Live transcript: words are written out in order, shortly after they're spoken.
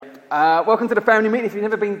Welcome to the family meeting. If you've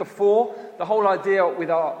never been before, the whole idea with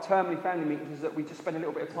our termly family meetings is that we just spend a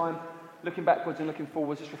little bit of time looking backwards and looking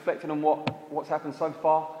forwards, just reflecting on what's happened so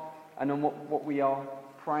far and on what we are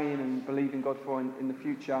praying and believing God for in the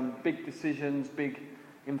future. Big decisions, big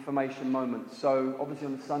information moments. So obviously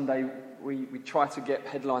on the Sunday we try to get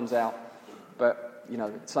headlines out, but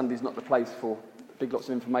Sunday's not the place for big lots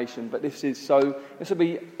of information. But this will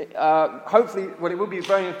be hopefully, well, it will be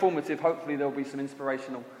very informative. Hopefully there'll be some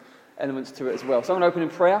inspirational elements to it as well. So I'm going to open in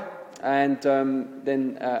prayer and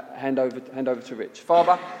then hand over to Rich.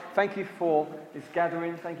 Father, thank you for this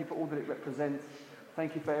gathering. Thank you for all that it represents.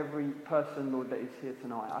 Thank you for every person, Lord, that is here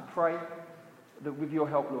tonight. I pray that with your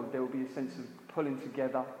help, Lord, there will be a sense of pulling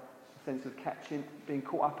together, a sense of being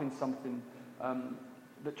caught up in something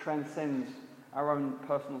that transcends our own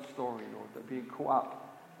personal story, Lord, that being caught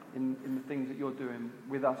up in the things that you're doing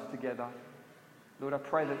with us together. Lord, I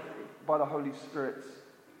pray that by the Holy Spirit's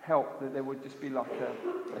help, that there would just be like a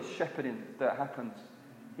shepherding that happens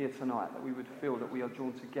here tonight, that we would feel that we are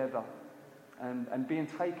drawn together and being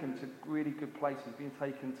taken to really good places, being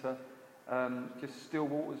taken to just still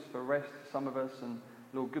waters for rest for some of us, and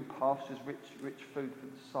Lord, good pastures, rich food for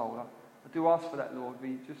the soul. I do ask for that, Lord.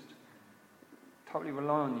 We just totally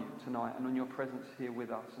rely on you tonight and on your presence here with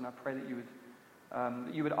us, and I pray that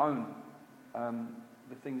you would own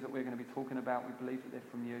the things that we're going to be talking about. We believe that they're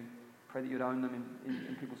from you. Pray that you'd own them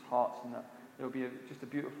in people's hearts, and that there will be just a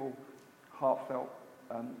beautiful, heartfelt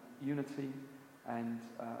unity and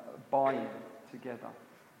abide together.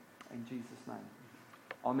 In Jesus' name.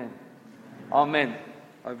 Amen. Amen.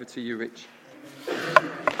 Over to you, Rich. I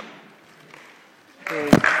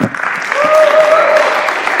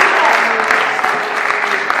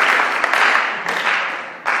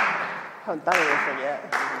haven't done anything yet.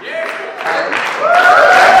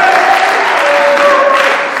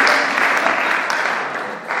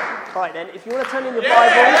 Right then, if you want to turn in your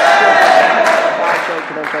Bibles.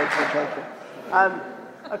 I'm joking.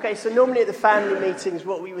 Okay, so normally at the family meetings,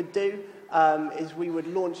 what we would do is we would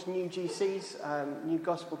launch new GCs, new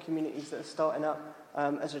gospel communities that are starting up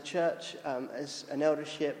as a church, as an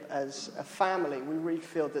eldership, as a family. We really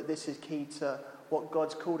feel that this is key to what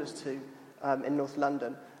God's called us to in North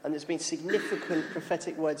London. And there's been significant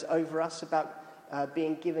prophetic words over us about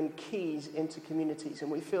being given keys into communities. And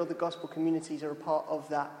we feel the gospel communities are a part of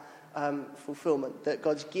that fulfillment, that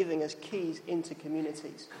God's giving us keys into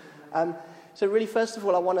communities. So really, first of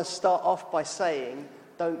all, I want to start off by saying,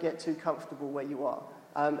 don't get too comfortable where you are.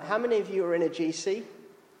 How many of you are in a GC?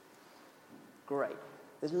 Great.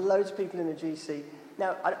 There's loads of people in a GC.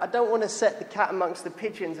 Now, I don't want to set the cat amongst the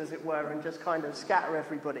pigeons, as it were, and just kind of scatter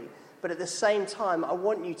everybody. But at the same time, I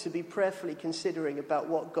want you to be prayerfully considering about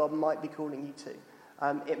what God might be calling you to.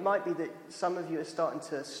 It might be that some of you are starting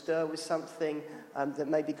to stir with something, that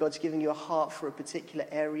maybe God's giving you a heart for a particular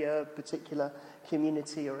area, a particular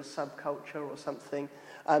community or a subculture or something.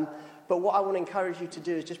 But what I want to encourage you to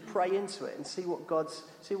do is just pray into it and see what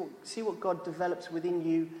God develops within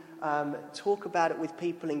you. Talk about it with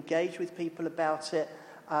people, engage with people about it.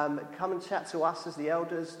 Come and chat to us as the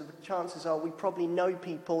elders. The chances are we probably know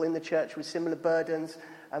people in the church with similar burdens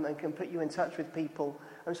and can put you in touch with people.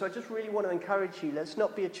 And so I just really want to encourage you, let's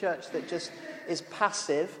not be a church that just is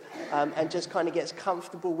passive and just kind of gets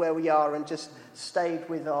comfortable where we are and just stayed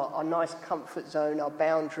with our nice comfort zone, our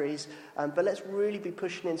boundaries. But let's really be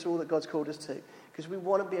pushing into all that God's called us to, because we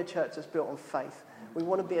want to be a church that's built on faith. We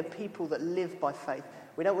want to be a people that live by faith.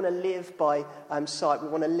 We don't want to live by sight. We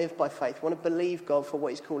want to live by faith. We want to believe God for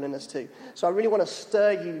what he's calling us to. So I really want to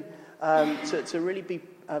stir you to really be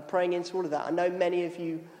praying into all of that. I know many of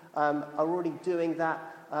you are already doing that.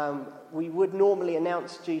 We would normally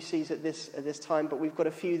announce GCs at this time, but we've got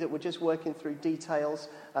a few that we're just working through details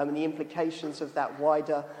and the implications of that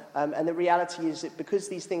wider. And the reality is that because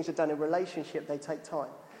these things are done in relationship, they take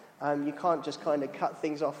time. You can't just kind of cut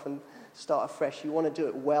things off and start afresh. You want to do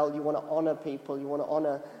it well. You want to honour people. You want to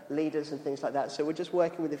honour leaders and things like that. So we're just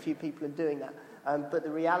working with a few people and doing that. But the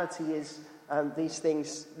reality is these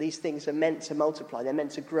things are meant to multiply. They're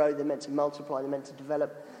meant to grow. They're meant to multiply. They're meant to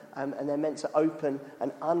develop. And they're meant to open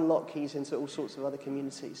and unlock keys into all sorts of other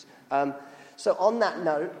communities. So on that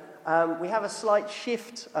note, we have a slight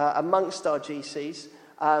shift amongst our GCs.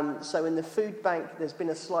 So in the food bank, there's been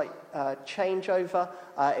a slight changeover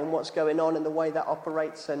in what's going on and the way that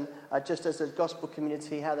operates, and just as a gospel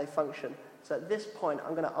community, how they function. So at this point,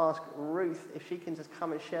 I'm going to ask Ruth if she can just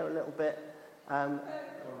come and share a little bit.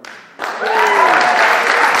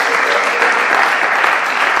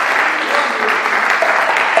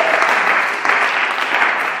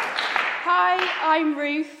 Hi, I'm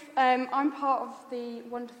Ruth. I'm part of the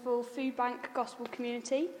wonderful Food Bank Gospel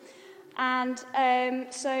community. And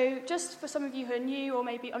so just for some of you who are new or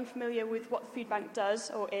maybe unfamiliar with what the Food Bank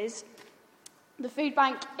does or is, the Food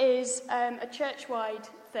Bank is a church-wide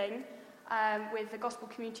thing with the gospel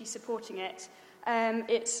community supporting it.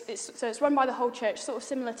 It's run by the whole church, sort of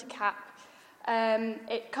similar to CAP.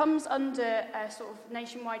 It comes under a sort of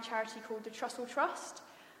nationwide charity called the Trussell Trust,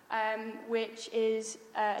 which is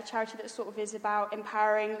a charity that sort of is about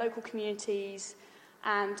empowering local communities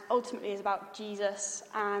and ultimately is about Jesus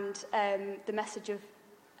and the message of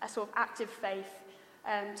a sort of active faith,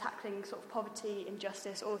 tackling sort of poverty,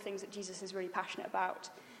 injustice, all the things that Jesus is really passionate about.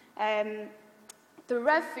 The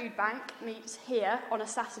Rev Food Bank meets here on a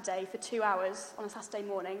Saturday for 2 hours on a Saturday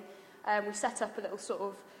morning. We set up a little sort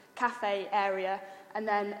of cafe area, and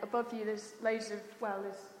then above you there's loads of,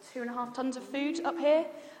 there's 2.5 tons of food up here.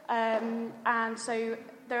 And so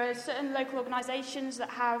there are certain local organisations that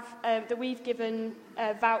have that we've given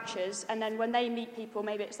vouchers, and then when they meet people,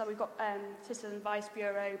 maybe it's like we've got Citizen Advice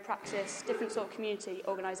Bureau, Praxis, different sort of community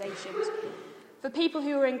organisations. For people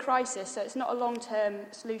who are in crisis, so it's not a long-term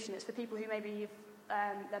solution, it's for people who maybe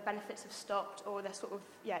their benefits have stopped or they're sort of,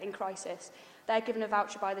 in crisis. They're given a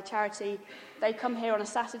voucher by the charity. They come here on a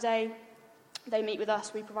Saturday, they meet with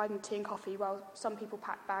us, we provide them tea and coffee, while some people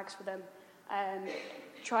pack bags for them.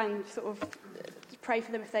 Try and sort of pray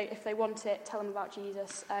for them if they want it, tell them about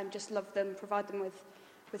Jesus, just love them, provide them with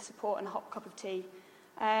support and a hot cup of tea.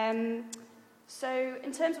 So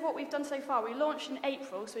in terms of what we've done so far, we launched in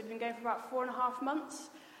April, so we've been going for about 4.5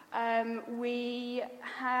 months. In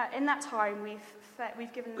that time,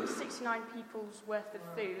 we've given 69 people's worth of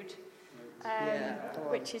food,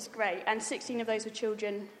 which is great, and 16 of those were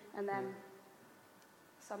children, and then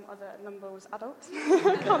some other number was adults.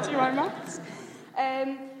 Can't do my maths.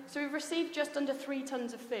 So we've received just under 3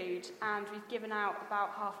 tons of food, and we've given out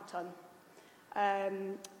about 0.5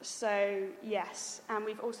 ton. So yes, and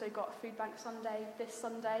we've also got a Food Bank Sunday this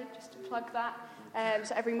Sunday, just to plug that.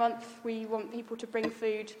 So every month we want people to bring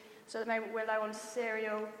food. So at the moment we're low on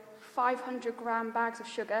cereal, 500-gram bags of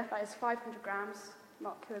sugar, that is 500 grams,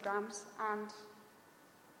 not kilograms, and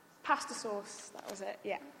pasta sauce, that was it,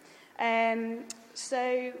 yeah.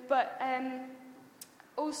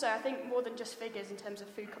 Also, I think more than just figures in terms of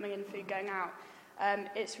food coming in, food going out,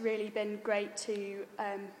 it's really been great to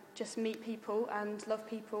just meet people and love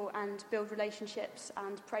people and build relationships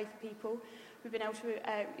and pray for people. We've been able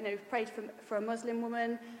to, pray for a Muslim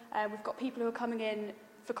woman. We've got people who are coming in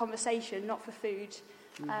for conversation, not for food,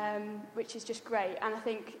 which is just great. And I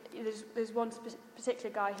think there's one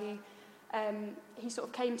particular guy who he sort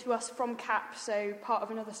of came to us from CAP, so part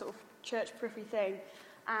of another sort of church periphery thing,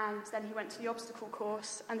 and then he went to the obstacle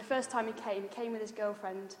course, and the first time he came with his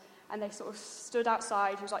girlfriend, and they sort of stood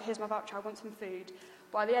outside. He was like, here's my voucher, I want some food.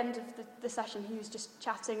 By the end of the session, he was just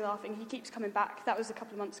chatting, laughing. He keeps coming back. That was a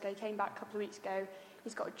couple of months ago. He came back a couple of weeks ago.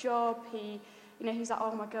 He's got a job. He's like,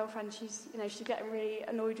 oh, my girlfriend, she's getting really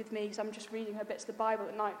annoyed with me because I'm just reading her bits of the Bible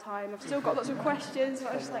at night time. I've still got lots of questions.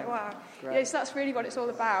 I was just like, wow. So that's really what it's all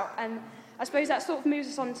about. And I suppose that sort of moves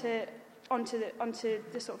us onto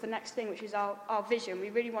the sort of the next thing, which is our vision. We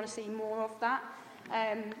really want to see more of that.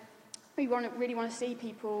 We really want to see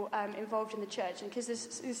people involved in the church, and because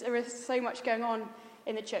there is so much going on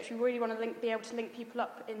in the church, we really want to be able to link people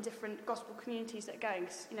up in different gospel communities that are going.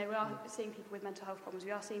 We are seeing people with mental health problems.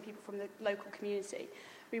 We are seeing people from the local community.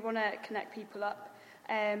 We want to connect people up.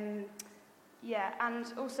 And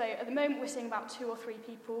also at the moment we're seeing about 2 or 3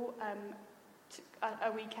 people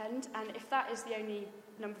a weekend, and if that is the only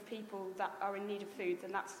number of people that are in need of food,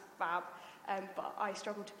 then that's fab. But I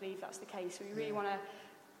struggle to believe that's the case. So we really want to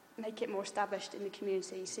make it more established in the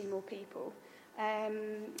community, see more people.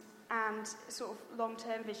 And sort of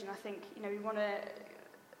long-term vision, I think, we want to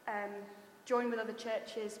join with other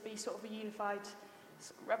churches, be sort of a unified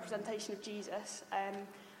representation of Jesus,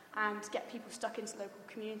 and get people stuck into local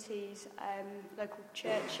communities, local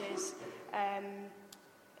churches.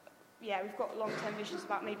 We've got long-term visions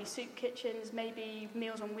about maybe soup kitchens, maybe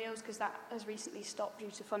Meals on Wheels, because that has recently stopped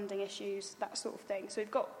due to funding issues, that sort of thing. So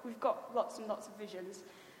we've got lots and lots of visions.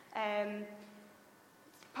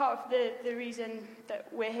 Part of the reason that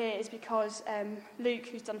we're here is because Luke,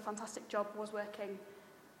 who's done a fantastic job, was working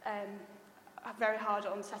very hard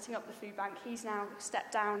on setting up the food bank. He's now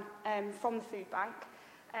stepped down from the food bank.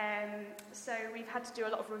 So we've had to do a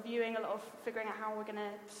lot of reviewing, a lot of figuring out how we're going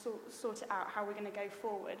to sort it out, how we're going to go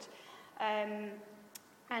forward.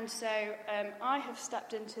 And so I have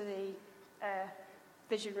stepped into the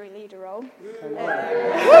visionary leader role.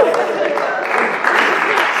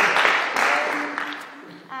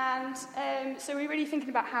 And so we're really thinking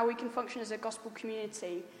about how we can function as a gospel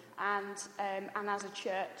community and as a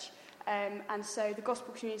church. And so the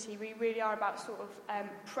gospel community, we really are about sort of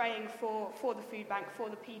praying for the food bank, for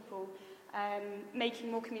the people,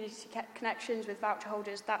 making more community connections with voucher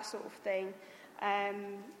holders, that sort of thing.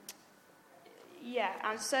 And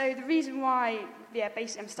so the reason why,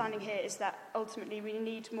 basically I'm standing here is that ultimately we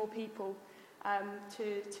need more people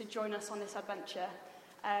to join us on this adventure.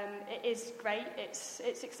 It is great, it's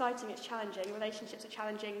exciting, it's challenging, relationships are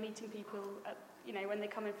challenging, meeting people, when they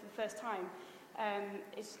come in for the first time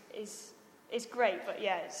is great, but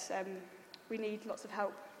we need lots of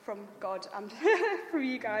help from God and from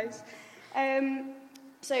you guys.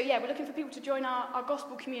 So we're looking for people to join our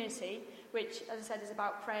gospel community, which, as I said, is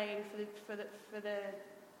about praying for the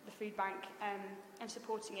food bank and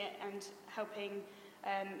supporting it and helping.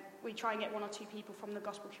 We try and get 1 or 2 people from the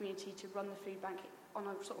gospel community to run the food bank on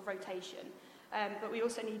a sort of rotation. But we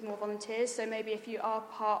also need more volunteers, so maybe if you are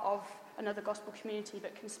part of another gospel community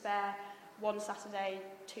but can spare 1 Saturday,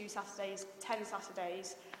 2 Saturdays, 10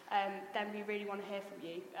 Saturdays, then we really want to hear from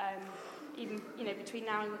you. Even between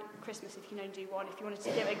now and Christmas, if you can only do one, if you wanted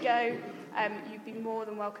to give it a go, you'd be more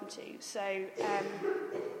than welcome to. So,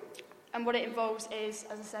 and what it involves is,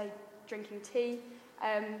 as I say, drinking tea,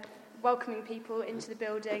 welcoming people into the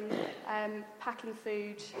building, packing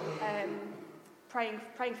food, praying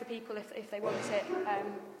for people if they want it,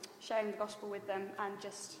 sharing the gospel with them, and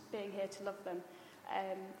just being here to love them.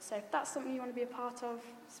 So if that's something you want to be a part of,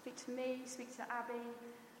 speak to me, speak to Abby,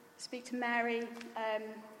 speak to Mary,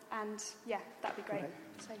 and that'd be great.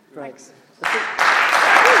 So great. Thanks.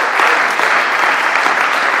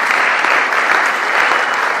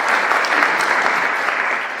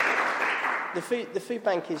 The food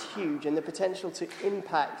bank is huge, and the potential to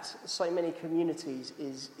impact so many communities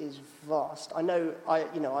is vast. I'm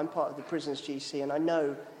part of the Prisons GC, and I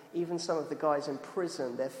know even some of the guys in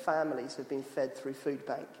prison, their families have been fed through food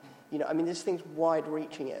bank. This thing's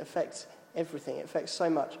wide-reaching. It affects everything. It affects so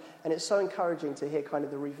much, and it's so encouraging to hear kind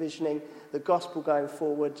of the revisioning, the gospel going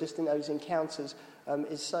forward, just in those encounters.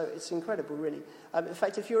 It's incredible, really. In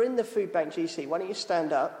fact, if you're in the food bank GC, why don't you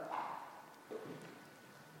stand up?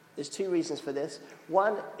 There's 2 reasons for this.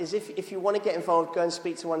 One is if you want to get involved, go and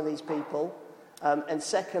speak to one of these people. And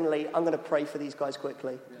secondly, I'm going to pray for these guys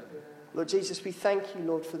quickly. Yeah. Lord Jesus, we thank you,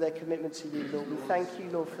 Lord, for their commitment to you, Lord. We thank you,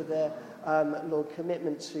 Lord, for their,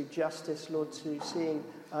 commitment to justice, Lord, to seeing,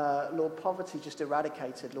 poverty just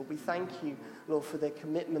eradicated. Lord, we thank you, Lord, for their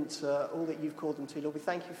commitment to all that you've called them to. Lord, we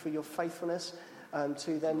thank you for your faithfulness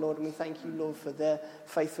to them, Lord, and we thank you, Lord, for their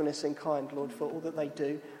faithfulness in kind, Lord, for all that they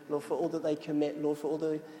do, Lord, for all that they commit, Lord, for all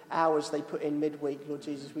the hours they put in midweek, Lord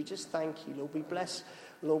Jesus. We just thank you, Lord. We bless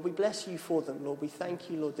you for them, Lord. We thank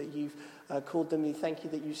you, Lord, that you've called them. We thank you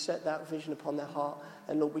that you set that vision upon their heart.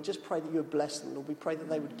 And Lord, we just pray that you would bless them, Lord. We pray that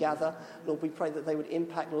they would gather. Lord, we pray that they would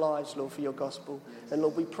impact lives, Lord, for your gospel. And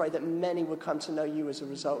Lord, we pray that many would come to know you as a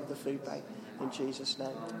result of the food bank. In Jesus'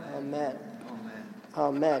 name. Amen.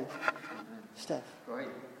 Amen. Steph. Great.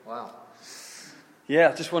 Wow. Yeah,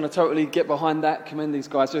 I just want to totally get behind that, commend these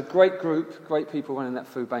guys. They're a great group, great people running that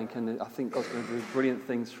food bank, and I think God's going to do brilliant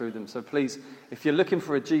things through them. So please, if you're looking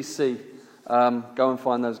for a GC, go and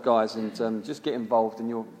find those guys and just get involved, and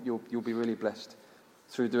you'll be really blessed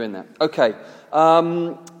through doing that. Okay,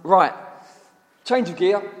 right. Change of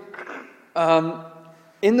gear.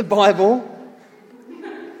 In the Bible,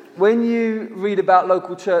 when you read about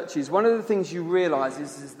local churches, one of the things you realise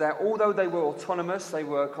is that although they were autonomous, they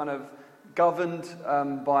were kind of governed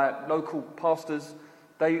by local pastors,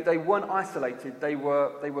 they weren't isolated, they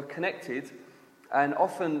were connected, and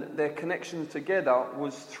often their connection together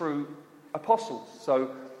was through apostles,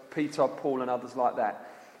 so Peter, Paul and others like that.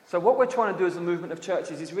 So what we're trying to do as a movement of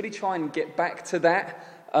churches is really try and get back to that.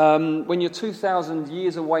 When you're 2,000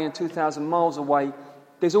 years away and 2,000 miles away,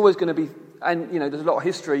 there's always going to be, and there's a lot of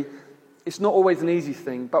history, it's not always an easy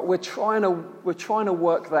thing, but we're trying to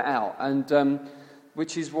work that out, and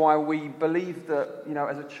which is why we believe that,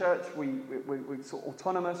 as a church, we're sort of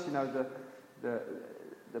autonomous. The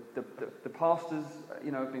pastors,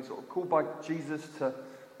 have been sort of called by Jesus to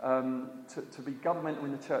be governmental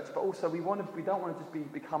in the church, but also we don't want to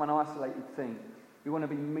just become an isolated thing. We want to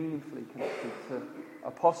be meaningfully connected to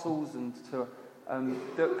apostles and to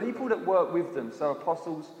the people that work with them. So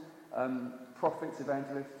apostles, prophets,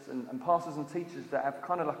 evangelists, and pastors and teachers that have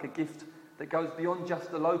kind of like a gift that goes beyond just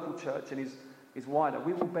the local church and is wider.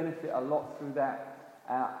 We will benefit a lot through that.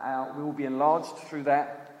 We will be enlarged through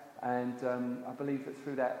that, and I believe that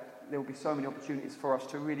through that there will be so many opportunities for us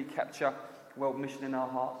to really capture World Mission in our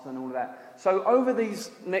hearts and all of that. So over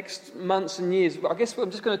these next months and years, I guess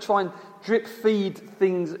I'm just going to try and drip feed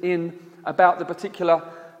things in about the particular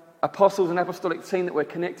apostles and apostolic team that we're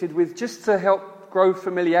connected with, just to help grow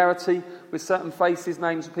familiarity with certain faces,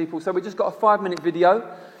 names of people. So we just got a 5-minute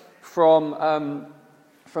video from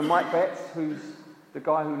Mike Betts, who's the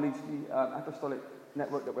guy who leads the apostolic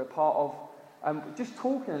network that we're part of, just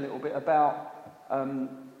talking a little bit about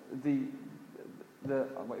the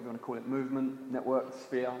whatever you want to call it, movement, network,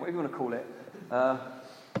 sphere, whatever you want to call it.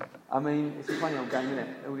 I mean, it's a funny old game, isn't it?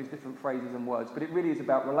 All these different phrases and words, but it really is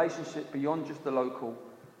about relationship beyond just the local,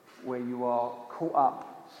 where you are caught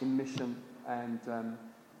up in mission and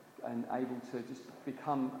able to just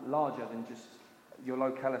become larger than just your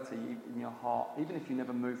locality in your heart. Even if you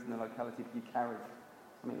never move from the locality, but you carry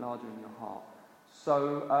something larger in your heart.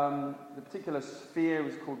 So the particular sphere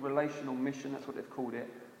is called relational mission. That's what they've called it.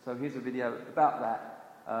 So here's a video about that.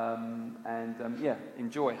 Yeah,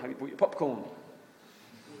 enjoy. Have you brought your popcorn?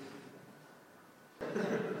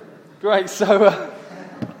 Great. So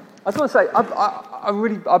I just want to say,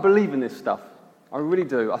 I believe in this stuff. I really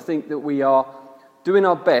do. I think that we are doing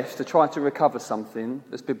our best to try to recover something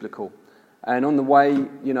that's biblical. And on the way,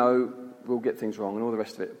 we'll get things wrong and all the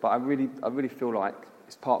rest of it. But I really feel like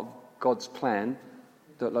it's part of God's plan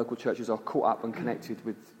that local churches are caught up and connected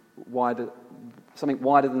with something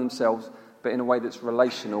wider than themselves, but in a way that's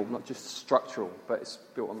relational, not just structural, but it's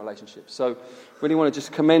built on relationships. So really want to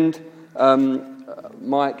just commend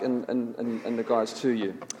Mike and the guys to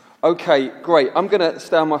you. Okay, great. I'm going to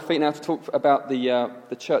stay on my feet now to talk about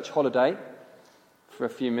the church holiday for a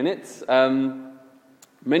few minutes.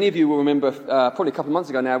 Many of you will remember, probably a couple of months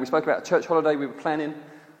ago now, we spoke about a church holiday we were planning,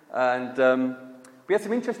 and we had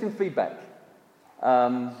some interesting feedback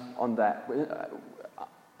on that.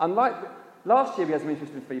 Unlike last year, we had some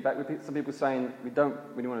interesting feedback with some people saying we don't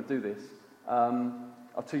really want to do this.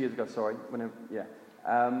 2 years ago, sorry.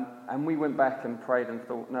 And we went back and prayed and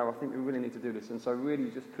thought, no, I think we really need to do this. And so really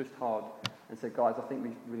just pushed hard and said, guys, I think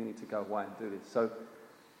we really need to go away and do this. So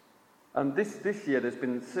this year there's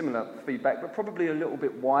been similar feedback, but probably a little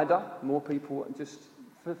bit wider, more people, just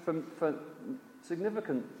for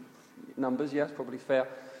significant numbers, yes, probably fair.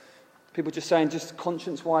 People just saying, just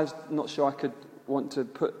conscience-wise, not sure I could want to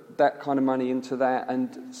put that kind of money into that.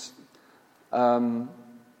 And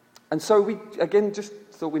so we, again, just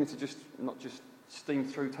thought we need to just not just steam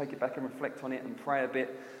through, take it back and reflect on it and pray a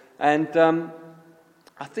bit. And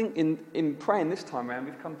I think in praying this time around,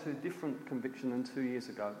 we've come to a different conviction than 2 years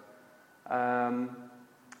ago.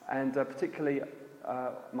 Particularly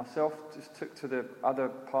myself just took to the other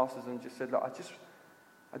pastors and just said, look, I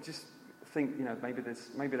just think, maybe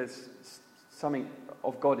there's something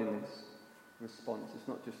of God in this response. It's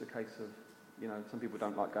not just a case of, some people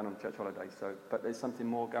don't like going on church holidays, but there's something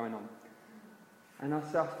more going on. And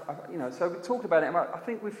so we talked about it, and I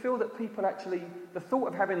think we feel that people actually, the thought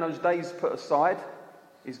of having those days put aside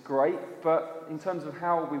is great, but in terms of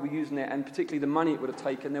how we were using it, and particularly the money it would have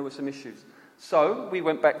taken, there were some issues. So we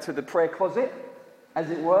went back to the prayer closet,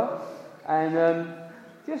 as it were, and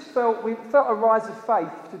we felt a rise of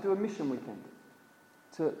faith to do a mission weekend,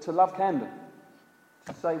 to love Camden,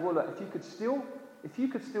 to say, well, look, if you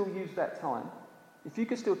could still use that time, if you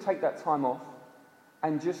could still take that time off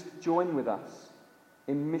and just join with us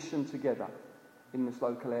in mission together in this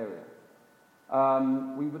local area,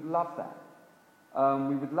 we would love that.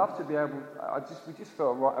 We would love to be able. We just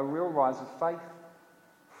felt a real rise of faith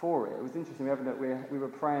for it. It was interesting. We were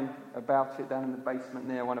praying about it down in the basement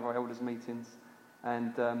near one of our elders' meetings,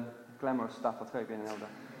 and glamorous stuff. I'll tell you, being an elder,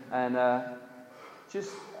 and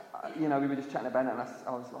we were just chatting about it, and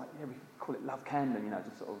I was like, yeah, we could call it Love Camden,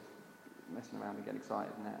 just sort of messing around and getting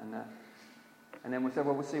excited and that, and then we said,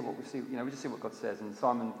 well, we'll see. We just see what God says. And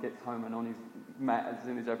Simon gets home, and on his mat, as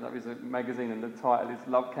soon as he opens up his magazine, and the title is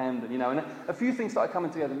Love Camden, and a few things started coming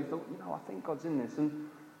together. We thought, I think God's in this, and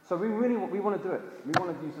so we want to do it. We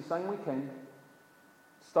want to use the same weekend,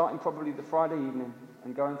 starting probably the Friday evening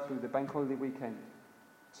and going through the bank holiday weekend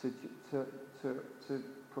to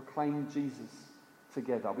proclaim Jesus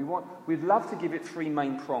together. We'd love to give it three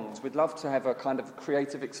main prongs. We'd love to have a kind of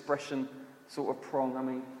creative expression sort of prong. I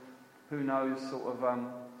mean, who knows, sort of,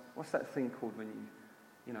 what's that thing called when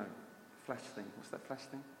you flash thing? What's that flash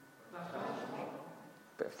thing?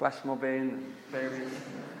 Bit of flash mobbing and various.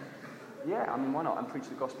 Yeah, I mean, why not? And preach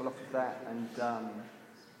the gospel off of that, and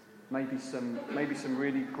maybe some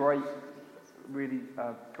really great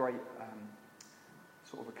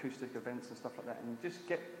sort of acoustic events and stuff like that, and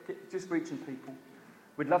just reaching people.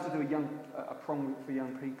 We'd love to do a prong for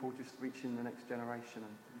young people, just reaching the next generation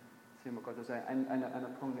and seeing what God does there, and a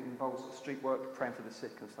problem that involves street work, praying for the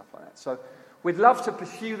sick and stuff like that. So we'd love to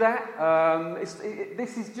pursue that.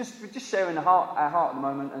 We're just sharing our heart at the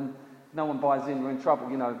moment, and no one buys in, we're in trouble,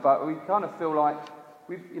 But we kind of feel like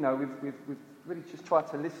we've really just tried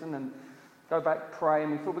to listen and go back, pray,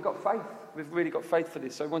 and we thought we've got faith. We've really got faith for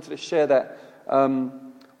this, so we wanted to share that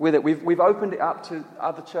with it. We've opened it up to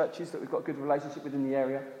other churches that we've got a good relationship with in the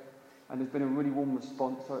area, and there's been a really warm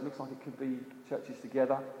response. So it looks like it could be churches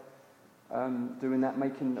together doing that,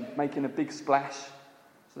 making a big splash.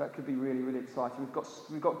 So that could be really, really exciting.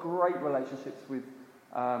 We've got great relationships with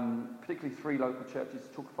particularly 3 local churches: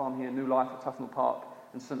 Chalker Farm here, New Life at Tufnell Park,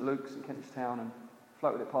 and St Luke's in Kentish Town, and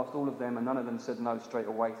floated it past all of them, and none of them said no straight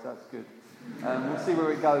away. So that's good. We'll see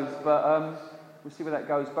where it goes, but we'll see where that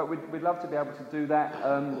goes. But we'd love to be able to do that.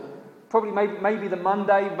 Probably maybe the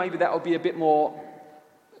Monday, maybe that will be a bit more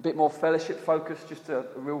fellowship focused, just a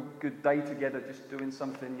real good day together, just doing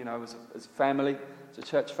something, as a family, as a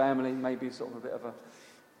church family. Maybe sort of a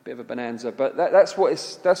bit of a bonanza. But that's what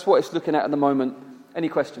it's looking at the moment. Any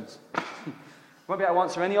questions? Won't be able to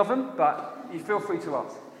answer any of them, but you feel free to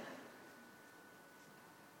ask.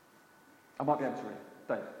 I might be able to read.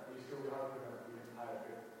 Dave.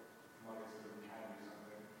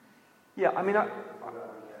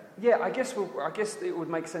 Yeah, I guess it would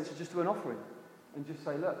make sense to just do an offering and just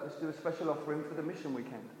say, look, let's do a special offering for the mission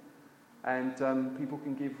weekend, and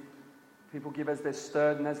people give as they're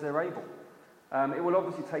stirred and as they're able. It will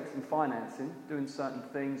obviously take some financing, doing certain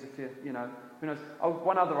things. If who knows?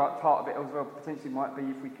 One other part of it as well potentially might be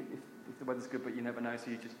if the weather's good, but you never know,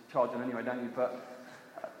 so you just charge them anyway, don't you? But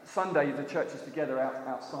Sunday the church is together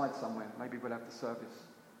outside somewhere. Maybe we'll have the service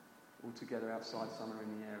all together outside somewhere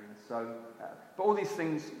in the area. So, but all these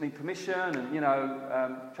things need permission,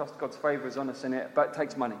 and trust God's favour is on us in it, but it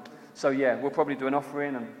takes money. So yeah, we'll probably do an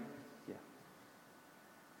offering, and yeah.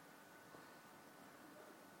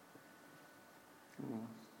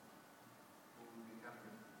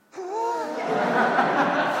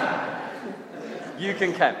 You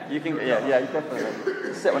can camp. Yeah,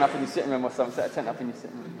 definitely. Set one up in your sitting room or something. Set a tent up in your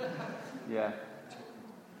sitting room. Yeah.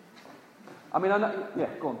 I know. Yeah,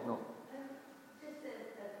 go on. No.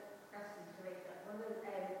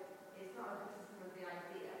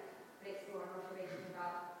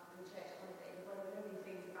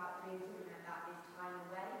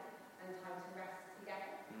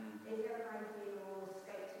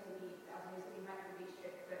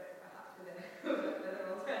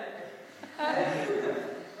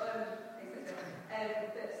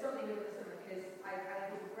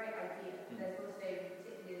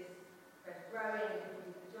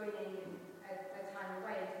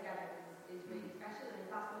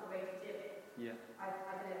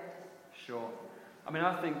 Sure.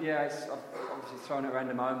 I think, I've obviously thrown it around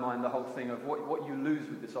in my own mind, the whole thing of what you lose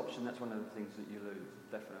with this option. That's one of the things that you lose,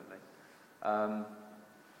 definitely.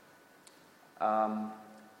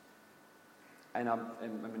 And I'm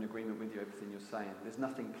in agreement with you, everything you're saying. There's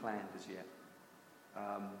nothing planned as yet.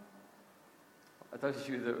 Those of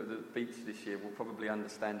you that were at the beach this year will probably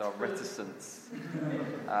understand our reticence.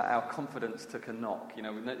 Our confidence took a knock.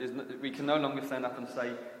 We can no longer stand up and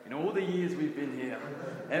say, in all the years we've been here,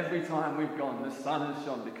 every time we've gone, the sun has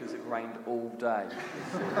shone because it rained all day.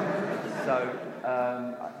 So,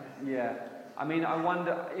 I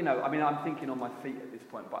wonder, I'm thinking on my feet at this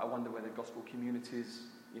point, but I wonder whether gospel communities,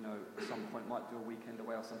 at some point might do a weekend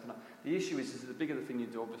away or something. The issue is the bigger the thing you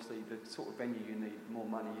do, obviously, the sort of venue you need, the more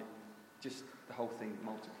money, just the whole thing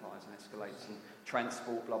multiplies and escalates, and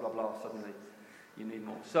transport, blah, blah, blah, suddenly you need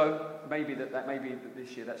more. So maybe that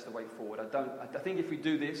this year that's the way forward. I think if we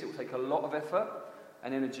do this, it will take a lot of effort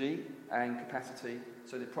and energy and capacity,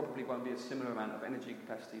 so there probably won't be a similar amount of energy and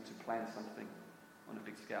capacity to plan something on a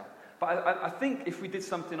big scale. But I think if we did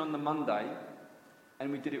something on the Monday,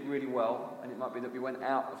 and we did it really well, and it might be that we went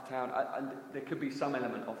out of town, and there could be some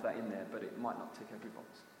element of that in there, but it might not tick every box.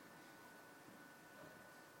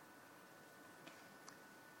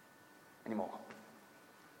 Anymore.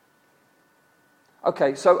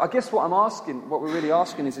 Okay, so I guess what we're really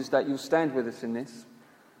asking is that you'll stand with us in this,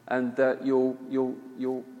 and that you'll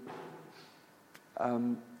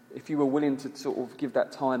if you were willing to sort of give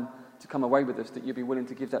that time to come away with us, that you'd be willing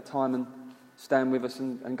to give that time and stand with us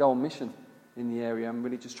and go on mission in the area and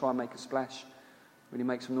really just try and make a splash, really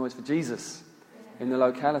make some noise for Jesus in the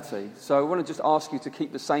locality. So I want to just ask you to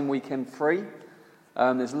keep the same weekend free.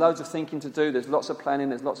 There's loads of thinking to do, there's lots of planning,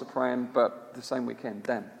 there's lots of praying, but the same weekend.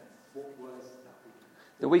 Dan? What was that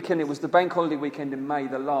weekend? The weekend, it was the bank holiday weekend in May,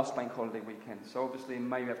 the last bank holiday weekend. So obviously in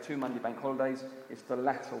May we have 2 Monday bank holidays, it's the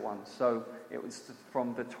latter one. So it was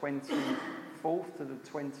from the 24th to the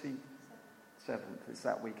 7th. It's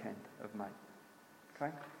that weekend of May.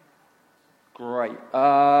 Okay? Great.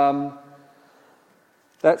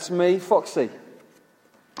 That's me. Foxy.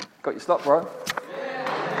 Got your slot, bro?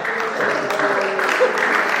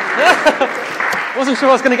 Wasn't sure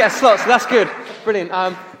I was going to get a slot, so that's good. Brilliant.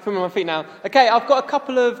 Put me on my feet now. Okay, I've got a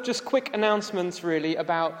couple of just quick announcements, really,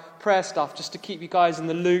 about prayer stuff, just to keep you guys in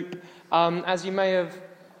the loop. As you may have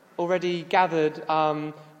already gathered,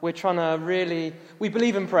 we're trying to we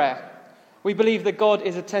believe in prayer. We believe that God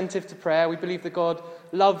is attentive to prayer. We believe that God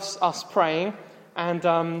loves us praying.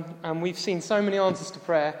 And we've seen so many answers to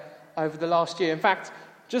prayer over the last year. In fact,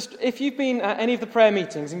 just if you've been at any of the prayer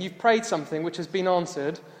meetings and you've prayed something which has been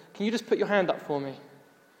answered, can you just put your hand up for me?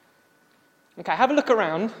 Okay, have a look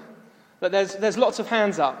around. But there's lots of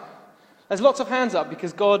hands up. There's lots of hands up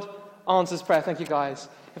because God answers prayer. Thank you, guys.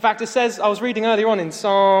 In fact, it says, I was reading earlier on in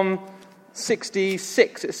Psalm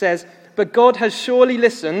 66, it says, "But God has surely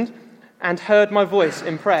listened and heard my voice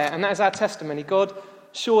in prayer." And that is our testimony. God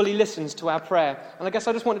surely listens to our prayer. And I guess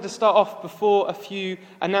I just wanted to start off before a few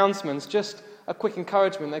announcements, just a quick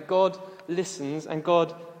encouragement that God listens and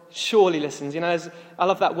God surely listens. You know, I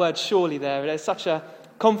love that word surely there. There's such a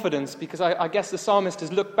confidence because I guess the psalmist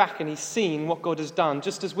has looked back and he's seen what God has done.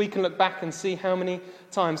 Just as we can look back and see how many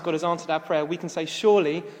times God has answered our prayer, we can say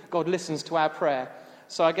surely God listens to our prayer.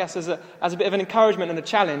 So I guess as a bit of an encouragement and a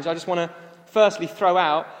challenge, I just want to firstly throw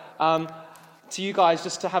out to you guys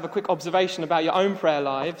just to have a quick observation about your own prayer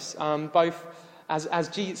lives, both as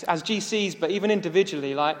GCs, but even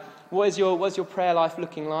individually. Like, what is your prayer life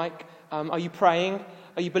looking like? Are you praying?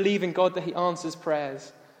 Are you believing God that He answers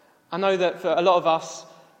prayers? I know that for a lot of us,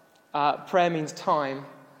 prayer means time,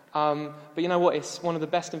 but you know what? It's one of the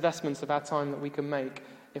best investments of our time that we can make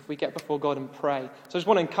if we get before God and pray. So I just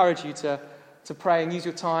want to encourage you to pray and use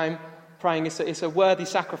your time praying. It's a worthy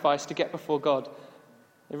sacrifice to get before God.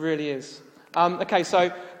 It really is. Okay,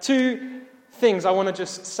 so 2 things I want to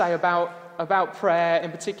just say about prayer,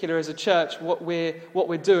 in particular as a church, what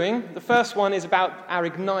we're doing. The first one is about our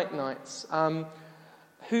Ignite nights.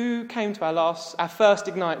 Who came to our first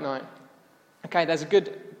Ignite night? Okay, there's a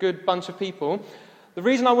good bunch of people. The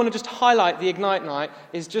reason I want to just highlight the Ignite night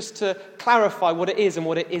is just to clarify what it is and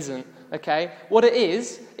what it isn't. Okay, what it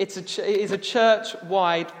is a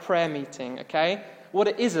church-wide prayer meeting. Okay. What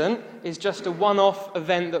it isn't is just a one-off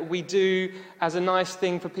event that we do as a nice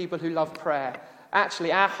thing for people who love prayer.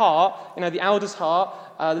 Actually, our heart, the elders' heart,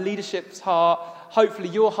 the leadership's heart, hopefully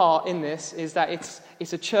your heart in this is that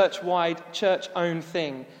it's a church-wide, church-owned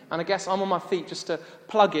thing. And I guess I'm on my feet just to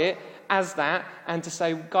plug it as that and to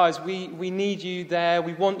say, guys, we need you there,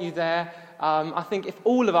 we want you there. I think if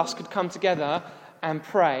all of us could come together and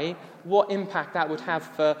pray, what impact that would have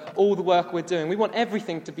for all the work we're doing. We want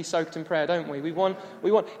everything to be soaked in prayer, don't we? We want,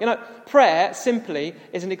 prayer simply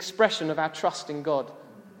is an expression of our trust in God.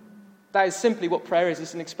 That is simply what prayer is.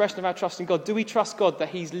 It's an expression of our trust in God. Do we trust God that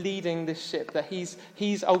He's leading this ship, that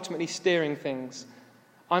He's ultimately steering things?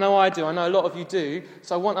 I know I do. I know a lot of you do.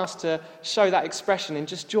 So I want us to show that expression in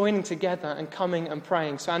just joining together and coming and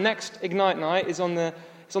praying. So our next Ignite night is on the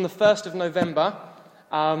 1st of November.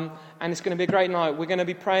 And it's going to be a great night. We're going to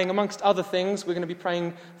be praying, amongst other things, we're going to be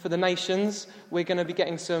praying for the nations. We're going to be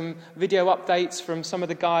getting some video updates from some of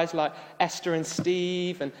the guys like Esther and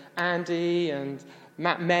Steve and Andy and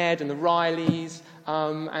Matt Med and the Rileys.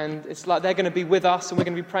 And it's like they're going to be with us and we're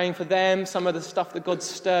going to be praying for them. Some of the stuff that God's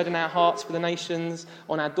stirred in our hearts for the nations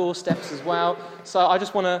on our doorsteps as well. So I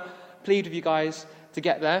just want to plead with you guys to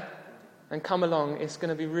get there and come along. It's going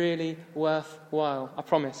to be really worthwhile, I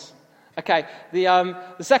promise. Okay, the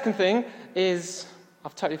second thing is,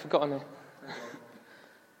 I've totally forgotten it.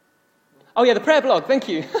 Oh yeah, the prayer blog, thank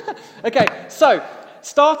you. Okay, so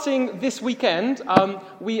starting this weekend,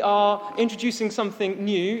 we are introducing something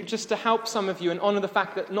new just to help some of you and honour the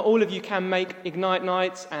fact that not all of you can make Ignite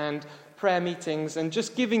nights and prayer meetings, and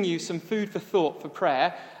just giving you some food for thought for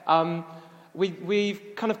prayer. We've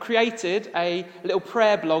kind of created a little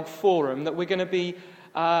prayer blog forum that we're going to be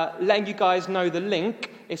letting you guys know the link.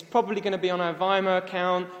 It's probably going to be on our Vimeo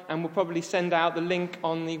account, and we'll probably send out the link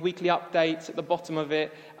on the weekly updates at the bottom of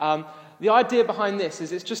it. The idea behind this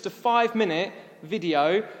is it's just a 5-minute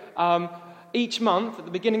video. Each month, at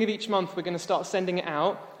the beginning of each month, we're going to start sending it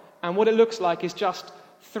out. And what it looks like is just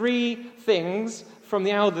 3 things from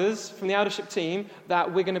the elders, from the eldership team,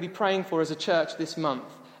 that we're going to be praying for as a church this month.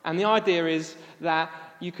 And the idea is that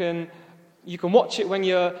you can watch it when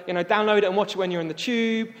you're, download it and watch it when you're in the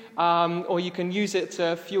tube, or you can use it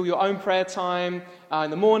to fuel your own prayer time in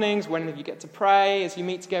the mornings, whenever you get to pray, as you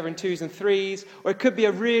meet together in 2s and 3s, or it could be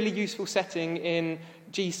a really useful setting in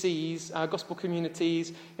GCs, gospel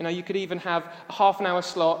communities. You could even have a half an hour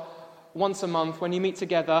slot once a month when you meet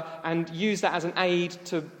together, and use that as an aid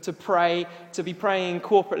to pray, to be praying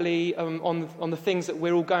corporately on the things that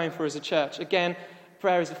we're all going for as a church. Again,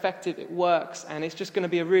 prayer is effective, it works, and it's just going to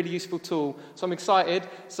be a really useful tool. So I'm excited.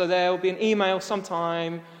 So there will be an email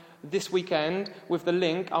sometime this weekend with the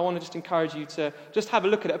link. I want to just encourage you to just have a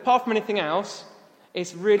look at it. Apart from anything else,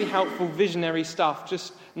 it's really helpful visionary stuff,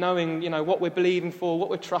 just knowing, what we're believing for, what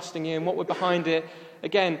we're trusting in, what we're behind it.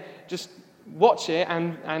 Again, just watch it,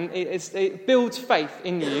 and it builds faith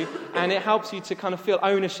in you, and it helps you to kind of feel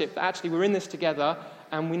ownership that actually we're in this together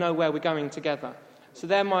and we know where we're going together. So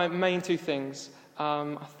they're my main two things.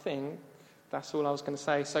 I think that's all I was going to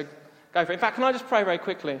say. So go for it. In fact, can I just pray very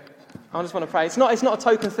quickly? I just want to pray. It's not a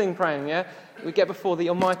token thing praying, yeah? We get before the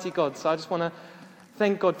Almighty God. So I just want to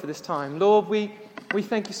thank God for this time. Lord, we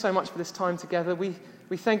thank you so much for this time together. We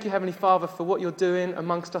thank you, Heavenly Father, for what you're doing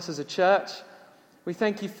amongst us as a church. We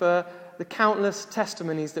thank you for the countless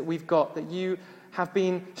testimonies that we've got, that you have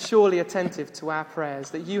been surely attentive to our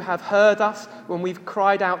prayers, that you have heard us when we've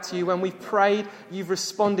cried out to you, when we've prayed, you've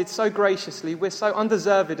responded so graciously. We're so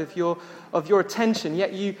undeserved of your attention,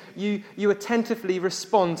 yet you attentively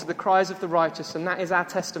respond to the cries of the righteous, and that is our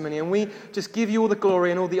testimony. And we just give you all the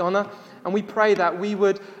glory and all the honour, and we pray that we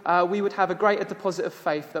would have a greater deposit of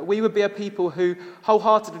faith, that we would be a people who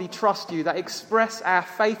wholeheartedly trust you, that express our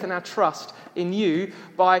faith and our trust in you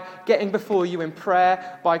by getting before you in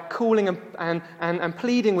prayer, by calling and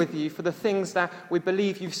pleading with you for the things that we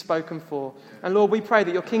believe you've spoken for. And Lord, we pray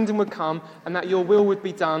that your kingdom would come and that your will would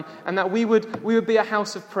be done, and that we would be a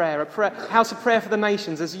house of prayer, a house of prayer for the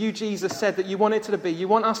nations, as you, Jesus, said that you want it to be. You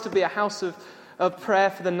want us to be a house of prayer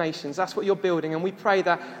for the nations. That's what you're building, and we pray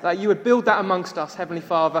that you would build that amongst us, Heavenly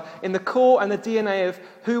Father, in the core and the DNA of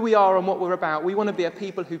who we are and what we're about. We want to be a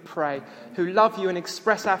people who pray, who love you and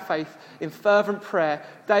express our faith in fervent prayer,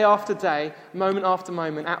 day after day, moment after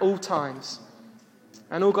moment, at all times.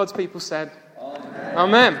 And all God's people said, Amen.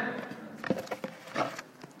 Amen.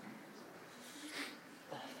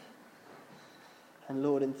 And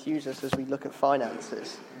Lord, enthuse us as we look at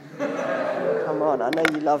finances. Come on, I know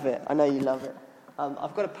you love it.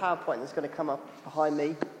 I've got a PowerPoint that's going to come up behind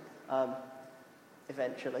me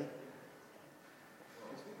eventually.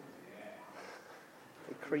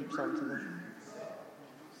 It creeps onto them.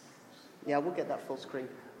 Yeah, we'll get that full screen.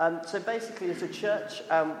 So basically, as a church,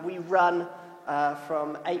 we run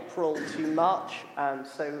from April to March.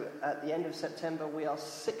 So at the end of September, we are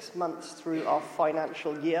 6 months through our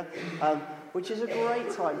financial year, which is a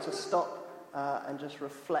great time to stop and just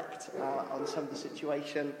reflect on some of the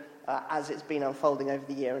situation as it's been unfolding over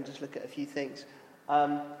the year, and just look at a few things.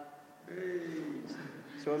 So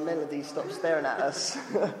when Melody stops staring at us,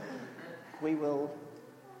 we will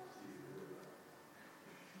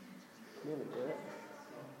nearly do it.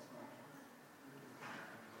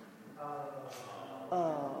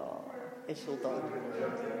 Oh, it's all done.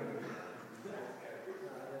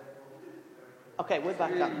 Okay, we're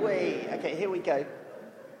back up. Okay, here we go.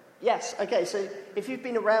 Yes, okay, so if you've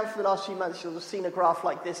been around for the last few months, you'll have seen a graph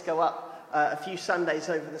like this go up a few Sundays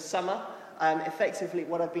over the summer. Effectively,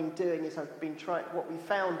 what I've been doing is what we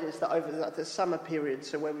found is that over the summer period,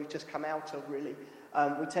 so where we've just come out of really,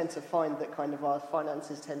 we tend to find that kind of our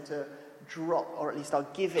finances tend to drop, or at least our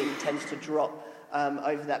giving tends to drop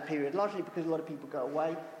over that period, largely because a lot of people go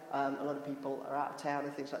away, a lot of people are out of town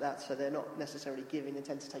and things like that, so they're not necessarily giving, they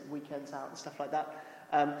tend to take weekends out and stuff like that.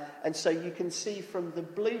 And so you can see from the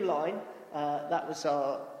blue line, that was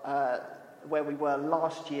our where we were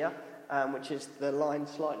last year, which is the line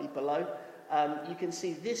slightly below. You can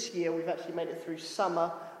see this year we've actually made it through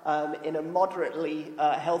summer in a moderately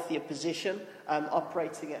healthier position,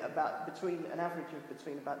 operating at between an average of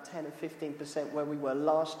between about 10 and 15% where we were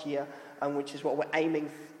last year, which is what we're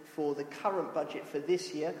aiming for the current budget for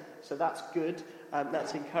this year. So that's good.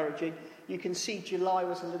 That's encouraging. You can see July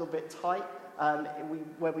was a little bit tight.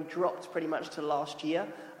 Where we dropped pretty much to last year.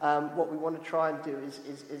 What we want to try and do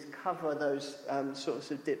is cover those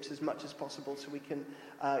sorts of dips as much as possible, so we can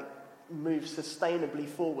move sustainably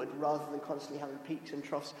forward rather than constantly having peaks and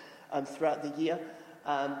troughs throughout the year.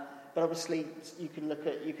 But obviously, you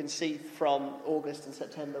can see from August and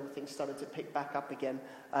September things started to pick back up again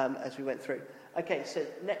as we went through. Okay, so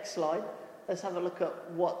next slide. Let's have a look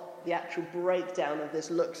at what the actual breakdown of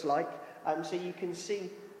this looks like. So you can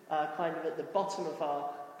see. Kind of at the bottom of our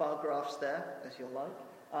bar graphs there, as you'll like.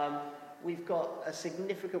 We've got a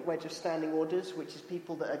significant wedge of standing orders, which is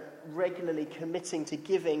people that are regularly committing to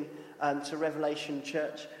giving to Revelation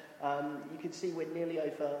Church. You can see we're nearly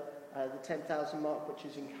over the 10,000 mark, which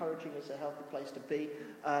is encouraging. It's a healthy place to be.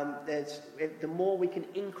 The more we can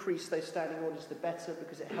increase those standing orders, the better,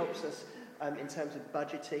 because it helps us in terms of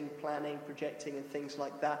budgeting, planning, projecting and things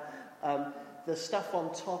like that. The stuff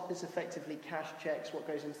on top is effectively cash checks, what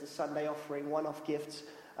goes into the Sunday offering, one-off gifts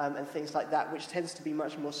and things like that, which tends to be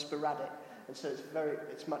much more sporadic. And so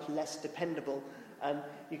it's much less dependable.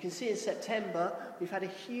 You can see in September, we've had a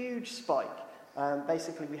huge spike.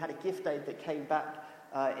 Basically, we had a gift aid that came back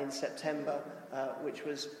in September, which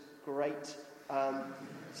was great.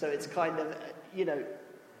 So it's kind of,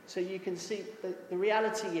 so you can see the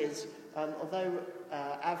reality is, although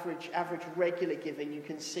average regular giving, you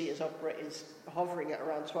can see is hovering at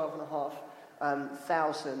around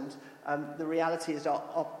 12,500. The reality is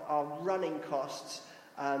our running costs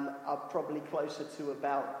are probably closer to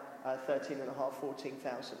about 13,500,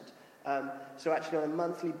 14,000. So actually, on a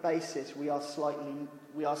monthly basis, we are slightly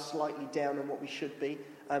down on what we should be.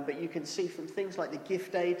 But you can see from things like the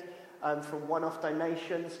gift aid, from one-off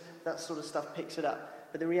donations, that sort of stuff picks it up.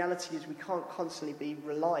 But the reality is we can't constantly be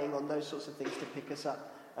relying on those sorts of things to pick us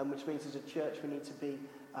up, which means as a church we need to be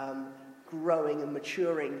growing and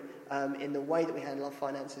maturing in the way that we handle our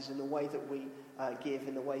finances, in the way that we give,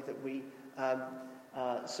 in the way that we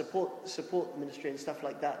support the ministry and stuff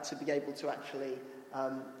like that, to be able to actually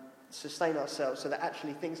sustain ourselves, so that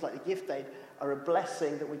actually things like the gift aid are a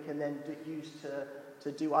blessing that we can then use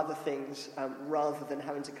to do other things rather than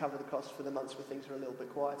having to cover the cost for the months where things are a little bit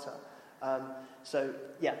quieter.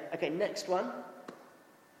 Okay, next one.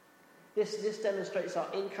 This demonstrates our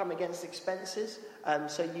income against expenses.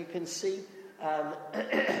 So you can see,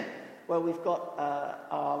 well, we've got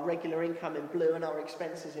our regular income in blue and our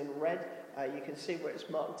expenses in red. You can see where it's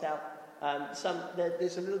marked out.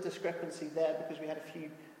 There's a little discrepancy there because we had a few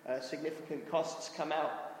significant costs come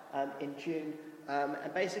out in June.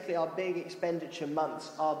 And basically our big expenditure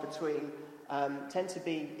months are tend to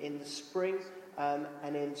be in the spring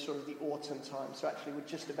and in sort of the autumn time. So actually we're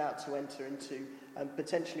just about to enter into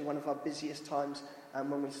potentially one of our busiest times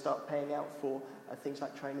when we start paying out for things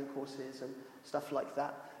like training courses and stuff like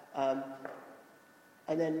that.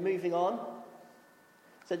 And then moving on.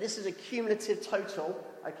 So this is a cumulative total,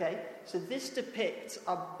 okay? So this depicts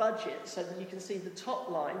our budget, so that you can see the top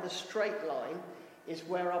line, the straight line, is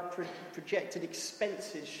where our projected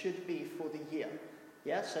expenses should be for the year.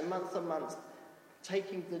 Yeah, so month on month,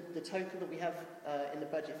 taking the total that we have in the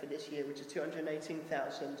budget for this year, which is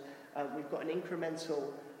 218,000, we've got an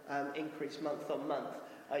incremental increase month on month.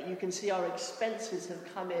 You can see our expenses have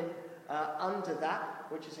come in under that,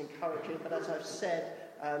 which is encouraging, but as I've said,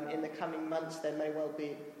 in the coming months there may well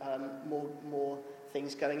be more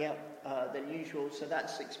things going out than usual, so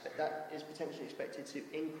that is potentially expected to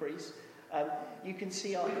increase. You can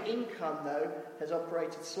see our income, though, has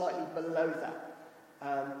operated slightly below that.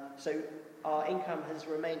 So our income has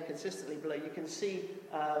remained consistently below. You can see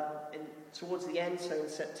towards the end, so in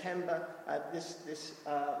September,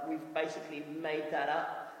 we've basically made that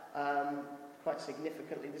up quite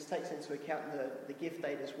significantly. This takes into account the gift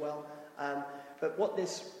aid as well. But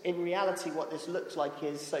in reality, what this looks like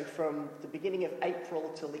is, so from the beginning of April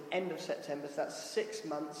till the end of September, so that's 6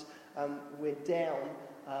 months, we're down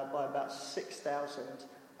by about 6,000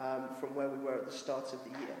 from where we were at the start of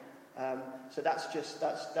the year. So that's just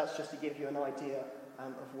to give you an idea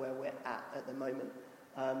of where we're at the moment.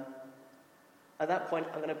 At that point,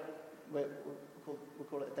 we'll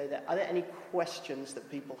call it a day there. Are there any questions that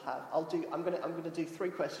people have? I'm going to do 3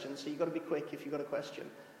 questions, so you've got to be quick if you've got a question.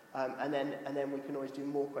 And then we can always do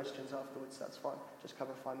more questions afterwards. That's fine. Just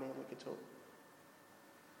coverify me and we can talk.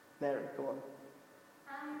 Mary, go on.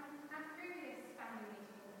 At previous family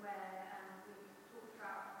meetings where we talked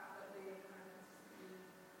about that we're kind of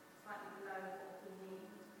slightly below what we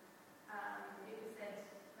need, it was said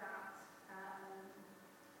that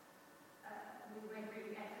we made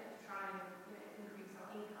really effort to try and increase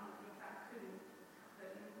our income. If that couldn't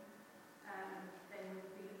happen, then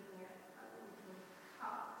we'd be looking at what we can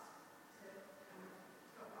cut to kind of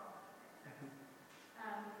stop off.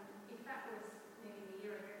 If that was nearly a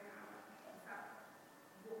year ago now, is that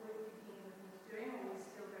what we're thinking we need to do, or are we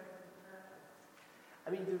still going to the purpose? I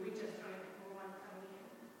mean, we just trying to get more money coming in.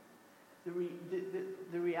 The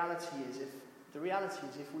reality is if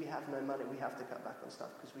we have no money, we have to cut back on stuff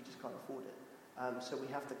because we just can't afford it. So we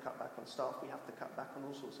have to cut back on staff. We have to cut back on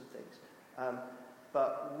all sorts of things.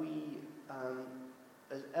 But we,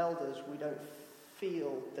 as elders, we don't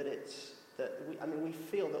feel that we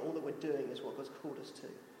feel that all that we're doing is what God's called us to.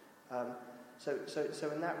 So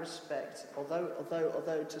in that respect,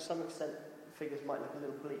 although to some extent figures might look a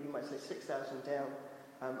little bleak, you might say 6,000 down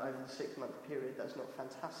over the 6-month period. That's not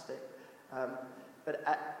fantastic.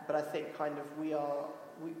 But I think kind of we are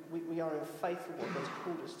in faith with what God's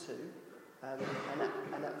called us to,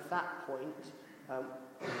 and at that point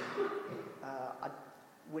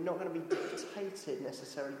we're not going to be dictated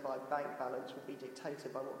necessarily by bank balance. We'll be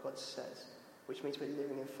dictated by what God says, which means we're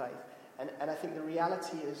living in faith. And I think the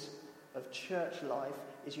reality of church life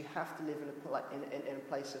is you have to live in a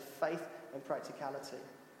place of faith and practicality.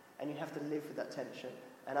 And you have to live with that tension.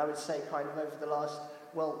 And I would say kind of over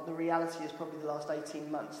the reality is probably the last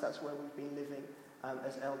 18 months, that's where we've been living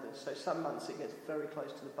as elders. So some months it gets very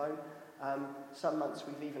close to the bone. Some months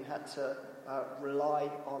we've even had to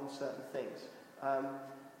rely on certain things.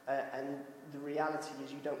 And the reality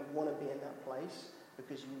is you don't want to be in that place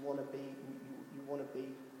because you want to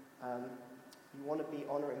be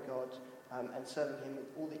honouring God and serving Him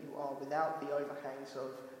with all that you are, without the overhangs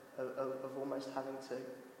of almost having to,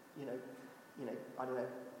 I don't know,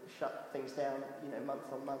 shut things down,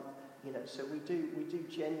 month on month. So we do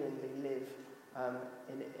genuinely live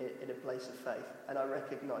in a place of faith, and I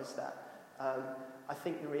recognise that. I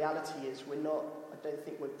think the reality is I don't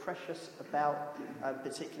think we're precious about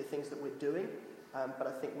particular things that we're doing, but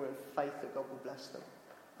I think we're in faith that God will bless them.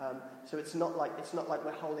 So it's not like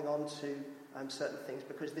we're holding on to certain things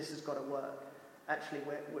because this has got to work. Actually,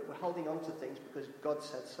 we're holding on to things because God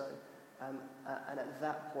said so, and at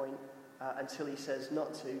that point, until He says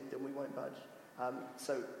not to, then we won't budge.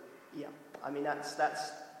 So, yeah, I mean that's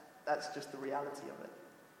just the reality of it.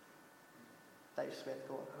 Dave Smith,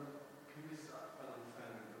 go on. Can you start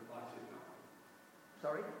understanding the budget line?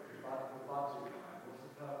 Sorry? The budget line. What's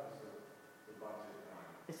the purpose of the budget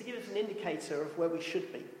line? It's to give us an indicator of where we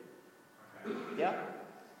should be. Okay. Yeah?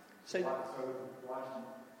 So why,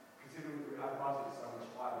 considering our budget is so much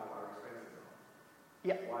higher than what our expenses are,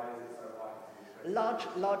 yeah. why is it so high to be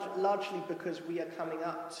expensive? Largely because we are coming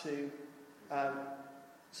up to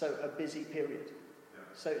a busy period.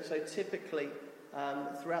 Yeah. So typically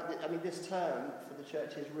throughout this term for the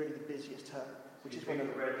church is really the busiest term, which is when the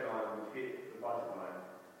red line will hit the budget line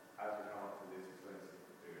as we come up to this expensive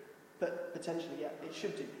period. But potentially, yeah, it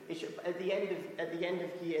should do. It should, at the end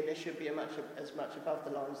of the year, there should be as much above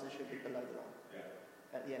the line as there should be below the line.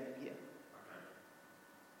 Yeah. At the end of the year. Okay.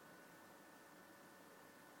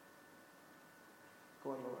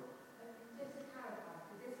 Go on, Laura. Just to clarify,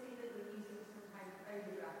 does this mean that we're using some kind of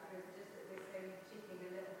overdraft, or is it just that we're slowly chipping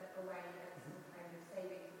a little bit away at some kind of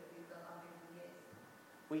savings that we've built up over the years?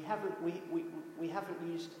 We haven't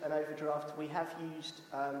used an overdraft. We have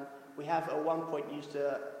at one point used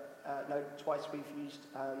twice we've used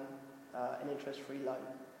an interest-free loan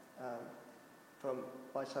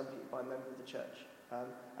by a member of the church,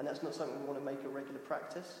 and that's not something we want to make a regular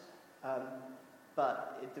practice.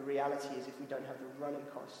 But the reality is, if we don't have the running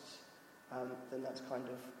costs, then that's kind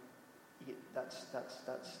of that's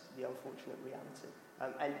the unfortunate reality.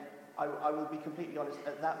 And I will be completely honest.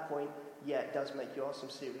 At that point, yeah, it does make you ask some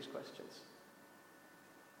serious questions.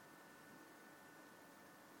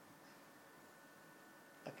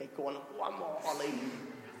 Okay, go on. One more, Ollie.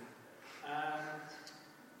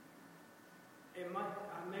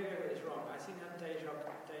 Maybe I got this wrong, but I seem to have deja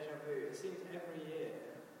vu. It seems every year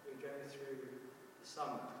we go through the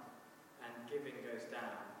summer and giving goes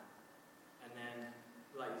down, and then,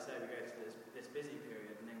 like you say, we go to this busy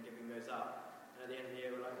period, and then giving goes up, and at the end of the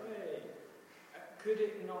year we're like, hey, would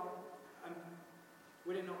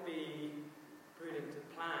it not be prudent to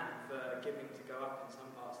plan for giving to go up in some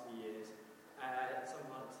parts of the year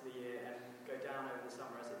and go down over the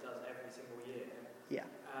summer as it does every single year? Yeah.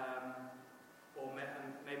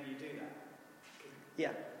 Maybe you do that.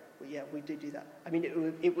 Yeah. Well, yeah, we do that. I mean,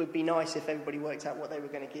 it would be nice if everybody worked out what they were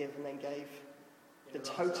going to give and then gave the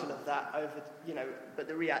total of that over, but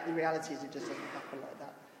the reality is it just doesn't happen like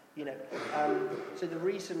that. So the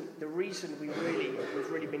reason we've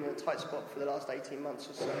really been in a tight spot for the last 18 months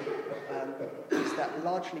or so is that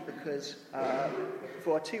largely because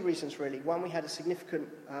for two reasons really. One, we had a significant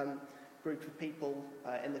group of people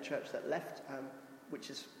in the church that left, which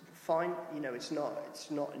is fine. It's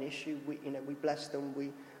not an issue. We bless them,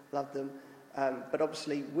 we love them, but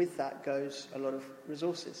obviously with that goes a lot of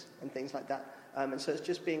resources and things like that. And so it's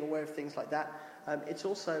just being aware of things like that. It's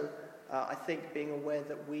also I think being aware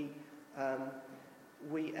that we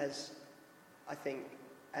as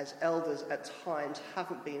elders at times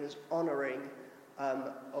haven't been as honouring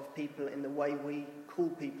of people in the way we call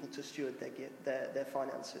people to steward their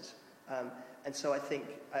finances, and so I think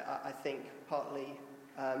partly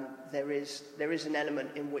there is an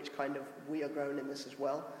element in which kind of we are growing in this as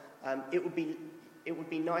well. It would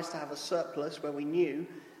be nice to have a surplus where we knew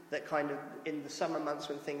that kind of in the summer months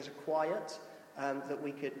when things are quiet, that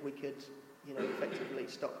we could effectively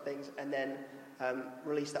stock things and then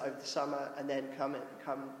release that over the summer, and then come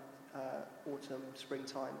autumn,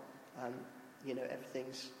 springtime,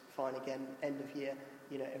 everything's fine again, end of year,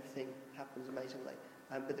 everything happens amazingly.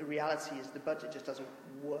 But the reality is the budget just doesn't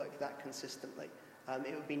work that consistently.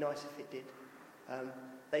 It would be nice if it did.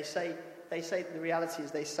 They say the reality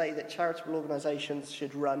is they say that charitable organisations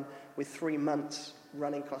should run with 3 months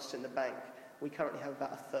running costs in the bank. We currently have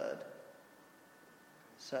about a third.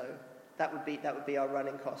 So that would be our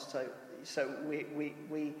running cost. So we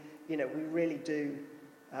really do.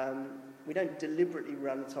 We don't deliberately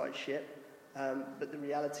run a tight ship, but the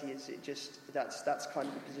reality is that's kind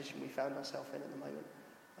of the position we found ourselves in at the moment.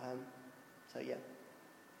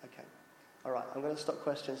 Okay. All right, I'm going to stop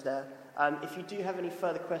questions there. If you do have any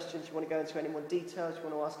further questions, you want to go into any more details, you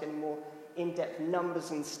want to ask any more in-depth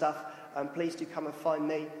numbers and stuff, please do come and find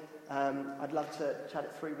me. I'd love to chat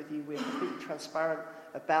it through with you. We're completely transparent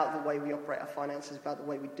about the way we operate our finances, about the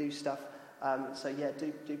way we do stuff.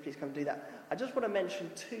 Do please come and do that. I just want to mention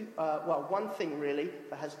one thing really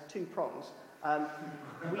that has 2 prongs.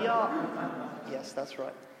 Yes, that's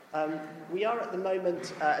right. We are at the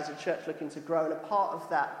moment as a church looking to grow, and a part of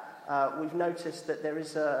that we've noticed that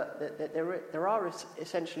there are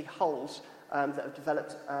essentially holes that have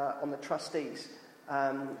developed on the trustees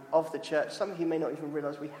of the church. Some of you may not even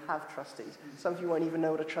realise we have trustees. Some of you won't even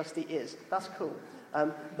know what a trustee is. That's cool.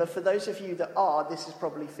 But for those of you that are, this is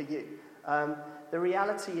probably for you. The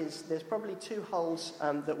reality is there's probably 2 holes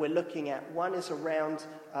that we're looking at. One is around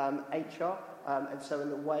HR, and so in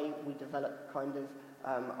the way we develop kind of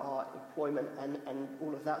our employment and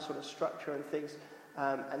all of that sort of structure and things.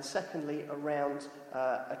 And secondly, around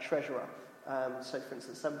a treasurer. So, for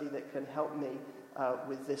instance, somebody that can help me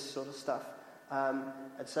with this sort of stuff.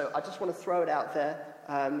 And so I just want to throw it out there.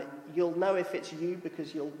 You'll know if it's you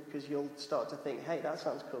because you'll start to think, hey, that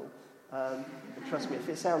sounds cool. And trust me, if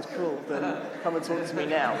it sounds cool, then come and talk to me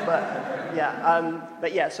now.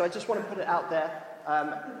 So I just want to put it out there.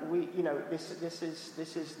 This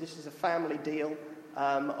is a family deal.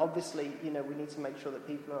 Obviously, we need to make sure that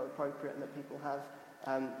people are appropriate and that people have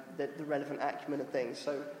the relevant acumen of things.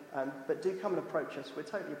 So, but do come and approach us. We're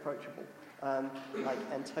totally approachable,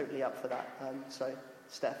 and totally up for that. So,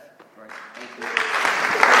 Steph. Great. Thank you.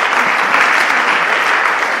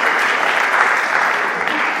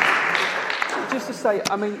 Just to say,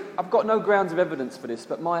 I've got no grounds of evidence for this,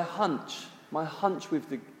 but my hunch with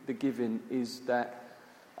the giving is that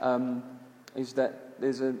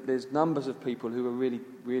there's numbers of people who are really,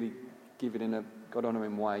 really giving in a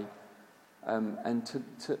God-honouring way, and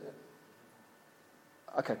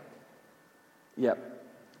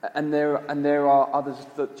there are others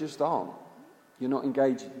that just aren't. You're not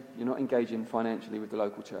engaging financially with the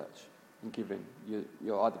local church in giving.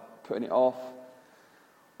 You're either putting it off,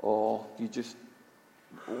 or you just,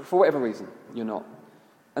 for whatever reason, you're not.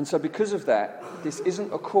 And so because of that, this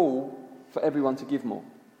isn't a call for everyone to give more.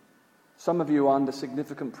 Some of you are under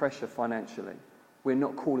significant pressure financially. We're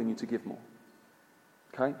not calling you to give more.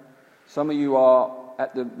 Okay? Some of you are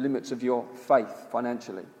at the limits of your faith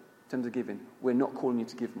financially in terms of giving. We're not calling you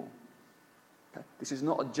to give more. Okay? This is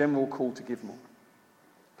not a general call to give more.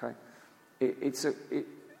 Okay?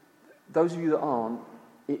 Those of you that aren't,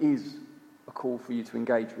 it is a call for you to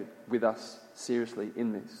engage with us seriously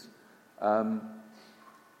in this.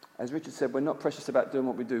 As Richard said, we're not precious about doing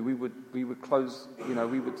what we do. We would close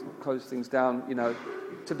things down.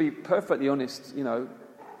 To be perfectly honest,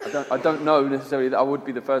 I don't know necessarily that I would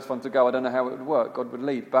be the first one to go. I don't know how it would work. God would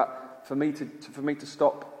lead. But for me to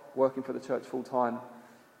stop working for the church full time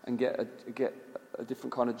and get a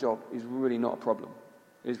different kind of job is really not a problem.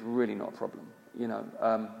 It's really not a problem.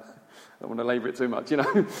 I don't want to labour it too much,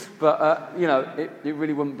 but it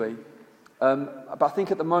really wouldn't be. But I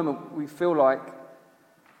think at the moment we feel like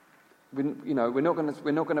we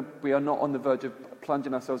are not on the verge of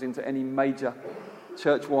plunging ourselves into any major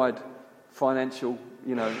church-wide financial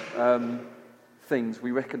things.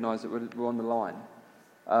 We recognise that we're on the line.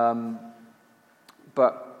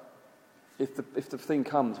 But if the thing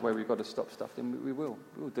comes where we've got to stop stuff, then we will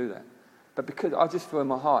do that. But because I just feel in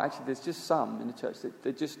my heart, actually, there's just some in the church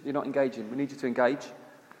that you're not engaging. We need you to engage,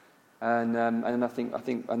 and I think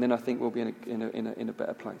we'll be in a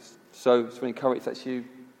better place. So just want to encourage, if that's you,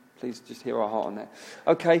 please just hear our heart on that.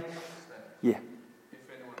 Okay, yeah. If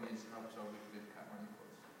anyone needs help with Cat Money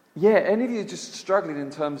Course. Yeah, any of you just struggling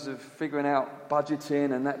in terms of figuring out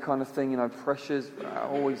budgeting and that kind of thing, pressures,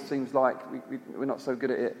 always seems like we're not so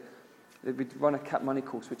good at it. We run a Cat Money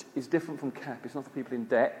Course, which is different from CAP. It's not for people in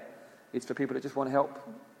debt. It's for people that just want help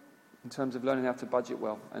in terms of learning how to budget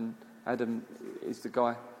well. And Adam is the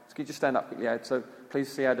guy. So can you just stand up quickly, Ad? So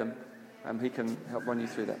please see Adam. He can help run you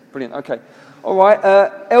through that. Brilliant. Okay. All right.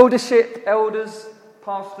 Eldership, elders.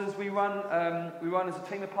 pastors, we run as a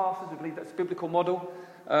team of pastors. We believe that's a biblical model.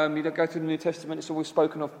 You don't go through the New Testament, it's always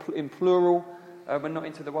spoken of in plural. We're not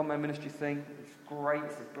into the one-man ministry thing. It's great,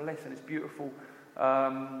 it's a blessing, it's beautiful to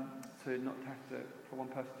not have to, for one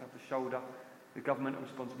person to have to shoulder the governmental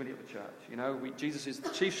responsibility of the church. You know, Jesus is the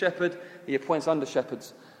chief shepherd, he appoints under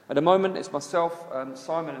shepherds. At the moment, it's myself,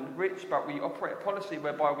 Simon and Rich, but we operate a policy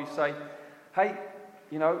whereby we say, hey,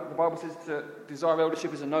 you know, the Bible says to desire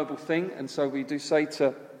eldership is a noble thing, and so we do say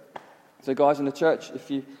to the guys in the church, if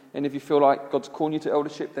you feel like God's calling you to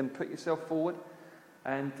eldership, then put yourself forward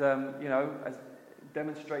and, you know,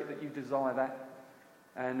 demonstrate that you desire that,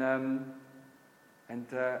 and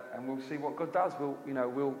we'll see what God does.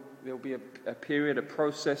 There'll be a period, a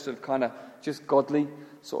process of kind of just godly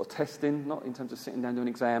sort of testing, not in terms of sitting down doing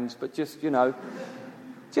exams, but just, you know,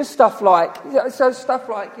 just stuff like, you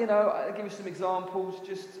know, I'll give you some examples,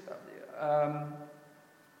 just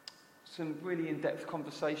some really in-depth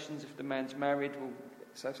conversations. If the man's married, we'll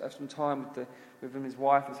have some time with him and his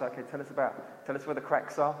wife and say, okay, tell us where the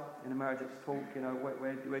cracks are in the marriage. Let's talk, you know,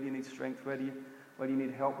 where do you need strength, where do you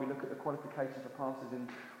need help? We look at the qualifications of pastors in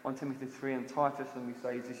 1 Timothy 3 and Titus, and we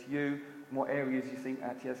say, is this you? In what areas you think,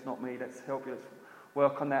 actually, that's not me, let's help you, let's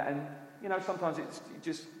work on that. And, you know, sometimes it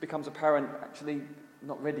just becomes apparent, actually,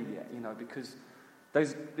 not ready yet, you know, because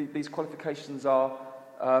these qualifications are,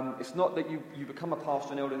 it's not that you become a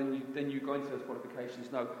pastor and elder and then you go into those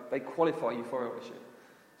qualifications. No, they qualify you for eldership.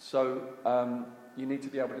 So you need to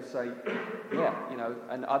be able to say, yeah, you know,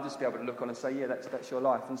 and others be able to look on and say, yeah, that's your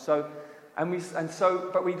life.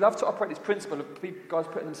 But we love to operate this principle of guys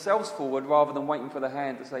putting themselves forward rather than waiting for the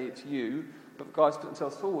hand to say it's you, but guys put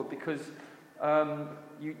themselves forward because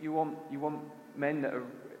you want men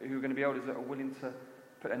who are going to be elders that are willing to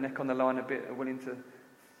put their neck on the line a bit, are willing to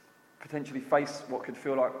potentially face what could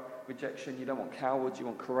feel like rejection. You don't want cowards, you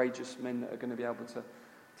want courageous men that are going to be able to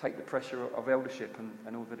take the pressure of eldership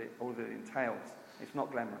and all that it entails. It's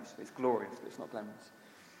not glamorous, it's glorious, but it's not glamorous.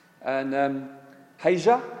 And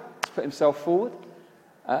Haja has put himself forward,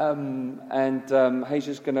 and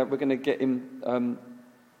Haja's we're going to get him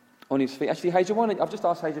on his feet. Actually, Haja, I've just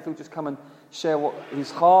asked Haja if he'll just come and share what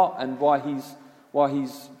his heart and why he's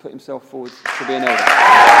put himself forward to be an elder.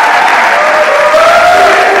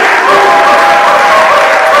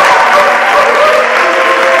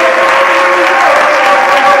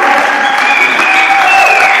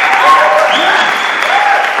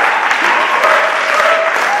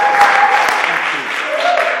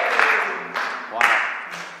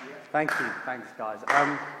 Thanks, guys.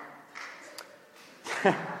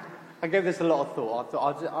 I gave this a lot of thought.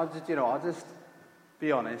 I'll just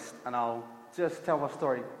be honest, and I'll just tell my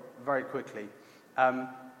story very quickly.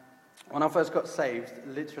 When I first got saved,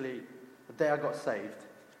 literally the day I got saved,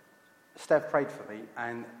 Steph prayed for me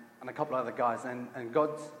and a couple of other guys, and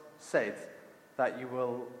God said that you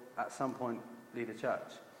will at some point lead a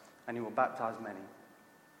church and you will baptize many.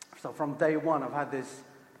 So from day one, I've had this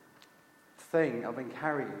thing I've been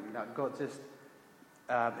carrying that God just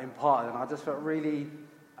imparted, and I just felt really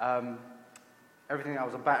everything I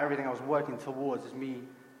was working towards is me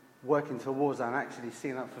working towards that and actually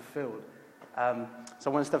seeing that fulfilled.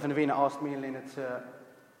 So when Steph and Avina asked me and Lena to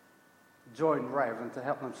join Rev and to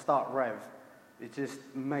help them start Rev, it just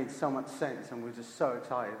made so much sense, and we're just so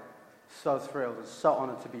excited, so thrilled, and so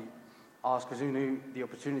honoured to be asked, because we knew the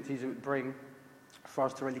opportunities it would bring for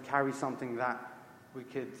us to really carry something that we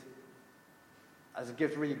could, as a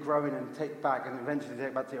gift, really grow in and take back, and eventually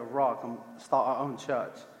take back to Iraq and start our own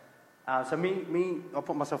church. So I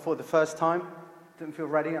put myself forward the first time, didn't feel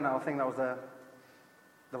ready, and I think that was the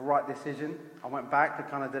right decision. I went back, I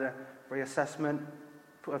kind of did a reassessment,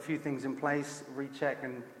 put a few things in place, recheck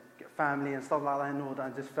and get family and stuff like that in order,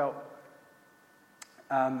 and just felt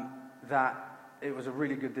that it was a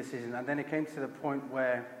really good decision. And then it came to the point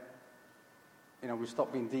where, you know, we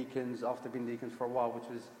stopped being deacons after being deacons for a while, which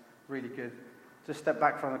was really good. Just stepped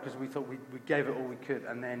back from it because we thought we gave it all we could.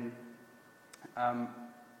 And then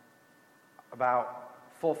about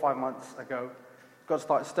 4 or 5 months ago, God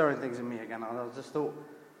started stirring things in me again. And I just thought,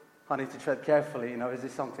 I need to tread carefully. You know, is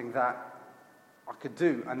this something that I could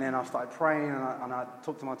do? And then I started praying, and I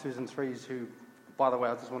talked to my 2s and 3s who, by the way,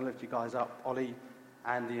 I just want to lift you guys up. Ollie,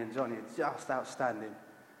 Andy and Johnny, it's just outstanding.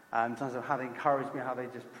 In terms of how they encouraged me, how they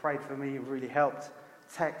just prayed for me, really helped.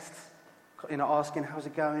 Texts, you know, asking, how's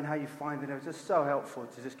it going, how you finding it? It was just so helpful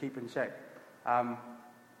to just keep in check. And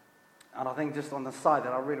I think just on the side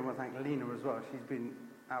that I really want to thank Lena as well. She's been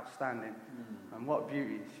outstanding. And what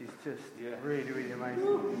beauty. She's just really, really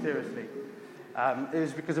amazing. Seriously. It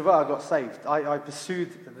was because of her I got saved. I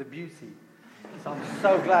pursued the beauty. So I'm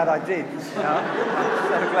so glad I did. You know? I'm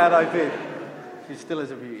so glad I did. She still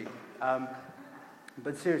is a beauty.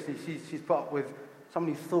 But seriously, she's put up with so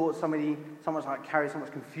many thoughts, so much like carry, so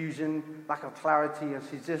much confusion, lack of clarity, and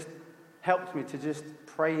she's just helped me to just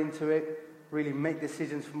pray into it, really make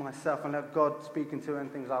decisions for myself and let God speak into it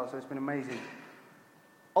and things like that. So it's been amazing.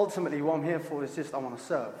 Ultimately, what I'm here for is just I want to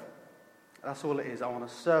serve. That's all it is. I want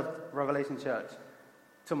to serve Revelation Church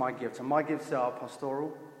to my gifts. And my gifts are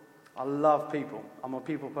pastoral. I love people. I'm a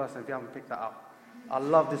people person if you haven't picked that up. I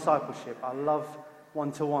love discipleship. I love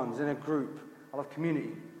one-to-ones in a group. I love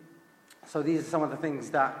community. So these are some of the things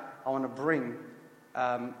that I want to bring,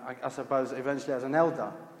 I suppose, eventually as an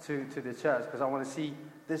elder to the church, because I want to see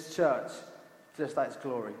this church just at its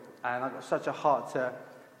glory. And I've got such a heart to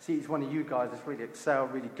see each one of you guys just really excel,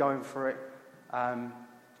 really going for it.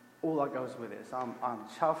 All that goes with it. So I'm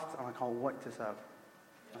chuffed and I can't wait to serve.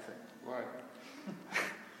 That's it. Right.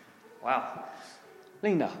 Wow.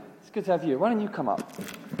 Lena, it's good to have you. Why don't you come up?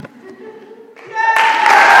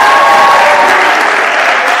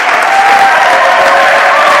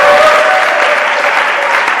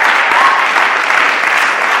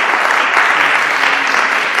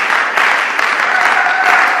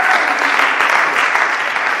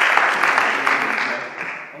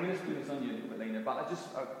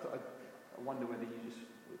 I wonder whether you just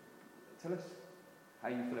tell us how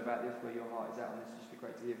you feel about this, where your heart is at on this. It'd just be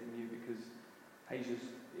great to hear from you, because Asia's,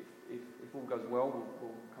 if all goes well,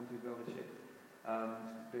 we'll come to eldership.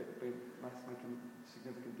 It must make a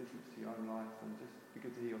significant difference to your own life, and just be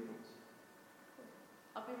good to hear your thoughts.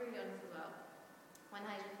 I'll be really honest as well. When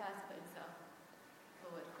Asia first put himself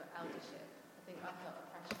forward for eldership, I think I felt the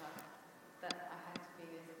pressure that I had to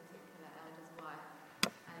be this particular elder's wife.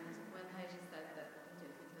 And when Asia said that he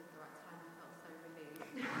didn't think it was the right time, I felt so relieved.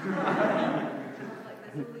 I was like,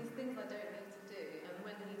 there's all these things I don't need to do. And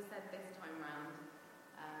when he said this time round,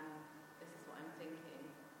 this is what I'm thinking,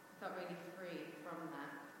 I felt really free from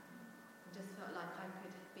that. I just felt like I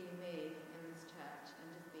could be me in this church and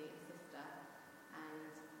just be a sister and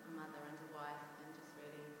a mother and a wife, and just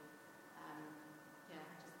really,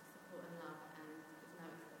 just support and love. And there's no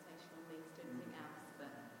expectation on me to do anything else, but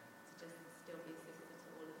to just still be a sister to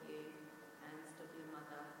all of you and still be a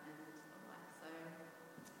mother and a wife. So,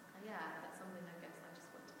 that's something I guess I just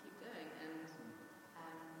want to keep doing. And that's it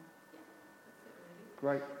really.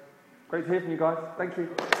 Great. Great to hear from you guys. Thank you.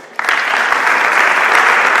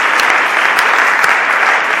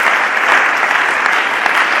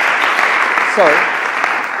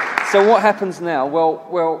 So what happens now?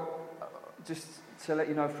 Well, just to let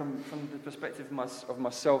you know from the perspective of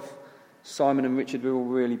myself, Simon and Richard, we're all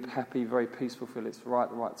really happy, very peaceful, feel it's the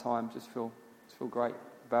right time, just feel great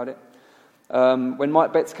about it. When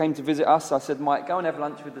Mike Betts came to visit us, I said, Mike, go and have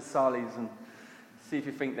lunch with the Salis and see if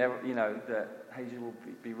you think that Hazel will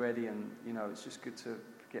be ready, and it's just good to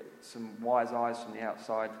get some wise eyes from the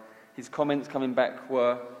outside. His comments coming back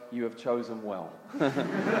were, "You have chosen well."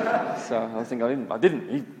 So I think I didn't.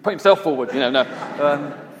 He put himself forward, no.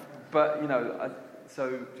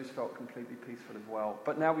 So just felt completely peaceful as well.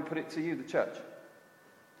 But now we put it to you, the church,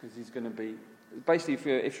 because he's going to be basically,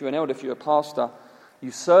 if you're an elder, if you're a pastor,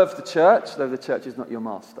 you serve the church, though the church is not your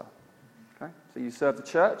master. Okay, so you serve the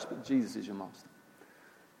church, but Jesus is your master.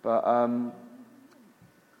 But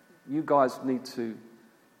you guys need to,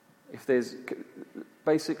 if there's,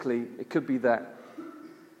 basically, it could be that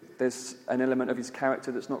there's an element of his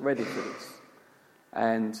character that's not ready for this.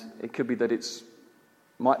 And it could be that it's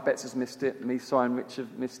Mike Betts has missed it, me, Simon, Rich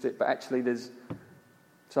have missed it, but actually there's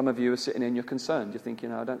some of you are sitting in, you're concerned. You're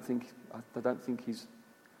thinking, I don't think he's,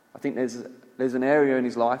 I think there's an area in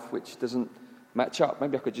his life which doesn't match up.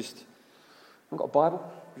 Maybe I could just, I've got a Bible,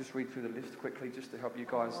 I'll just read through the list quickly just to help you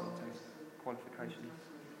guys in terms of qualifications.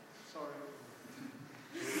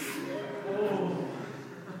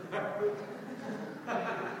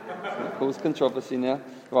 That causes controversy now.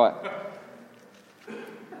 Right.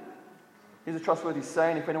 Here's a trustworthy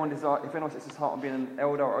saying: if anyone sets his heart on being an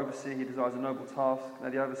elder or overseer, he desires a noble task. Now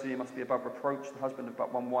the overseer must be above reproach, the husband of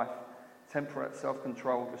but one wife, temperate,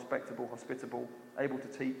 self-controlled, respectable, hospitable, able to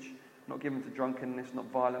teach, not given to drunkenness, not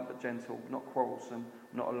violent but gentle, not quarrelsome,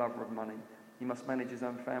 not a lover of money. He must manage his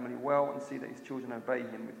own family well and see that his children obey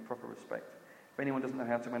him with proper respect. If anyone doesn't know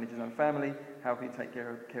how to manage his own family, how can he take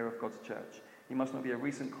care of God's church? He must not be a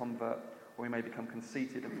recent convert, or he may become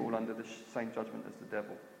conceited and fall under the same judgment as the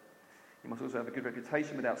devil. He must also have a good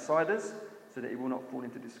reputation with outsiders, so that he will not fall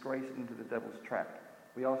into disgrace and into the devil's trap.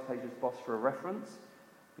 We asked Hager's boss for a reference,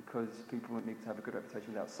 because people need to have a good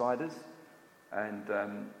reputation with outsiders, and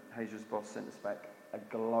Hager's boss sent us back a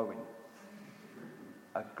glowing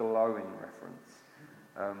reference,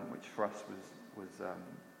 which for us was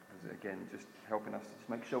again just helping us to just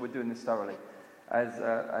make sure we're doing this thoroughly.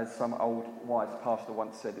 as some old wise pastor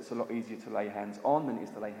once said, it's a lot easier to lay hands on than it is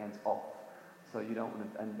to lay hands off. So you don't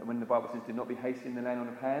want to, and when the Bible says do not be hasty in the laying on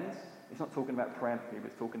of hands, it's not talking about praying for people,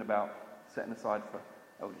 it's talking about setting aside for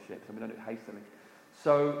eldership, so we don't do it hastily.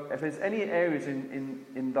 So if there's any areas in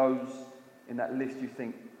that list you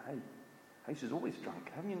think, hey, Aisha's always drunk,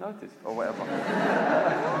 haven't you noticed? Or whatever.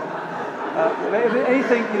 If there's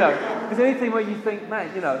anything, if there's anything where you think, man,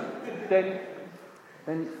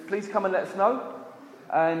 then please come and let us know.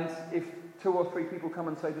 And if 2 or 3 people come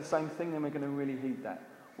and say the same thing, then we're going to really heed that.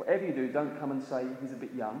 Whatever you do, don't come and say he's a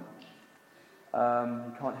bit young.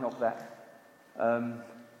 You can't help that.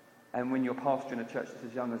 And when you're pastoring a church that's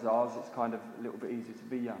as young as ours, it's kind of a little bit easier to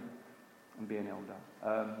be young and be an elder.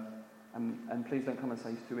 And please don't come and say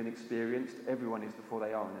he's too inexperienced. Everyone is before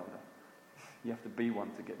they are an elder. You have to be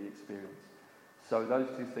one to get the experience. So those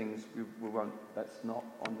 2 things, we won't. That's not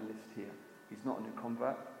on the list here. He's not a new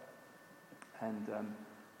convert. And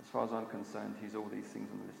as far as I'm concerned, he's all these things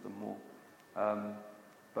on the list and more.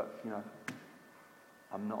 But,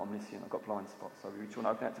 I'm not omniscient. I've got blind spots. So we just want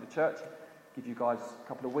to open out to the church, give you guys a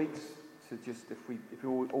couple of weeks to just, if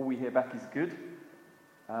all we hear back is good.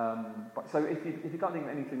 But so if you can't think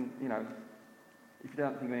of anything, if you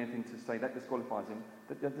don't think of anything to say, that disqualifies him.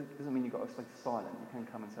 That doesn't mean you've got to stay silent. You can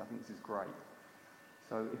come and say, I think this is great.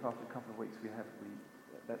 So if after a couple of weeks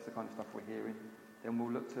that's the kind of stuff we're hearing, then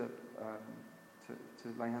we'll look to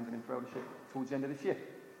lay hands on him for eldership towards the end of this year.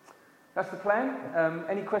 That's the plan.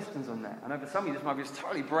 Any questions on that? I know for some of you this might be a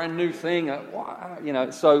totally brand new thing.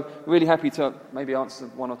 So really happy to maybe answer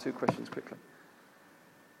 1 or 2 questions quickly.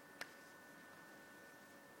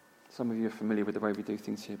 Some of you are familiar with the way we do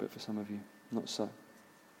things here, but for some of you, not so.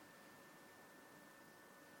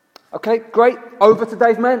 Okay, great. Over to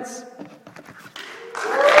Dave Mance.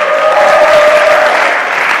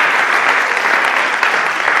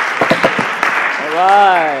 All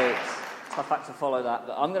right. Tough act to follow that,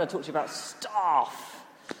 but I'm going to talk to you about staff.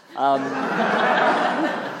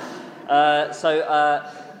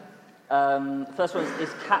 First one is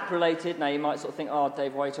CAP related. Now you might sort of think,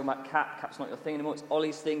 Dave, why are you talking about CAP? CAP's not your thing anymore. It's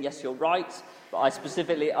Ollie's thing. Yes, you're right. But I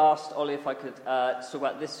specifically asked Ollie if I could talk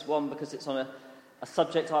about this one because it's on a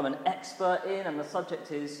subject I'm an expert in, and the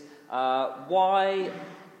subject is why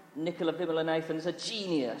Nicola Vimalanathan is a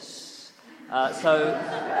genius. So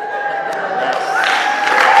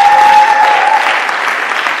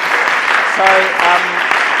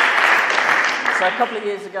a couple of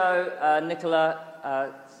years ago,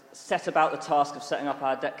 Nicola set about the task of setting up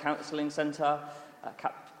our debt counselling centre,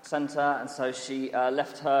 CAP Centre, and so she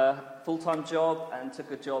left her full-time job and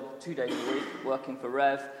took a job 2 days a week working for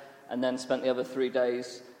Rev, and then spent the other 3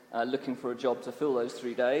 days looking for a job to fill those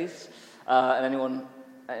 3 days. And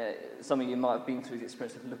some of you might have been through the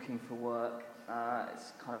experience of looking for work.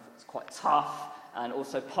 It's quite tough, and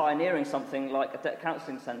also pioneering something like a debt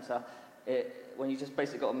counselling centre, when you just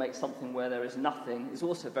basically got to make something where there is nothing, is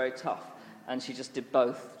also very tough. And she just did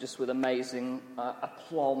both, just with amazing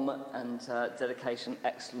aplomb and dedication,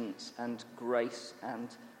 excellence and grace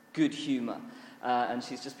and good humour. And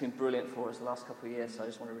she's just been brilliant for us the last couple of years, so I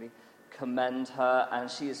just want to really commend her. And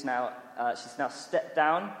she's now stepped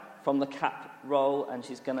down from the CAP role, and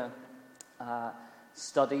she's going to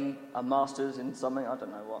study a master's in something, I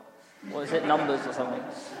don't know what. What is it, numbers or something?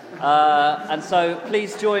 And so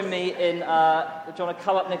please join me in, do you want to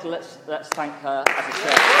come up, Nicola? Let's thank her as a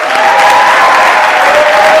church.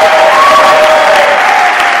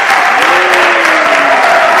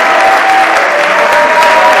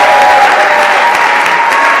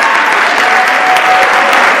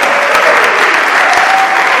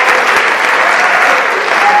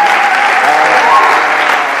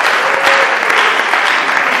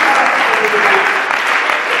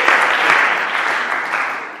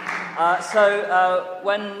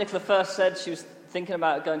 When Nicola first said she was thinking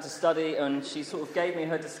about going to study, and she sort of gave me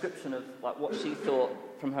her description of like what she thought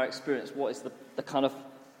from her experience, what is the kind of,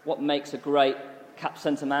 what makes a great CAP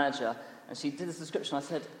Centre manager, and she did this description. I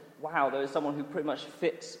said, wow, there is someone who pretty much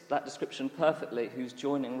fits that description perfectly, who's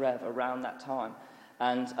joining Rev around that time.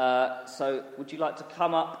 And so would you like to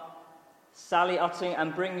come up, Sally Utting,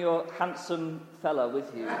 and bring your handsome fella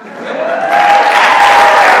with you?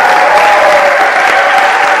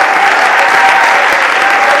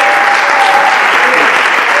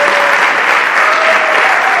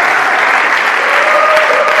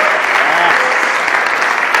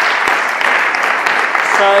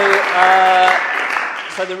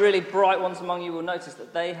 So the really bright ones among you will notice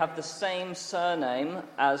that they have the same surname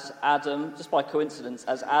as Adam, just by coincidence,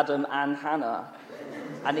 as Adam and Hannah.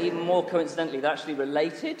 And even more coincidentally, they're actually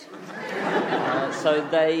related. So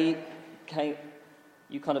they came...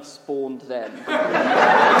 you kind of spawned them.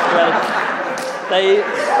 they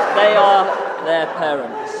are their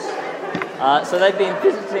parents. So they've been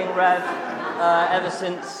visiting Rev ever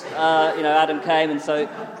since Adam came, and so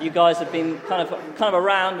you guys have been kind of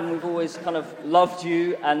around, and we've always kind of loved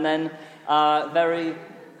you. And then I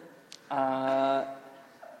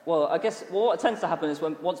guess what tends to happen is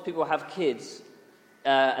once people have kids,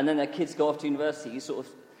 and then their kids go off to university,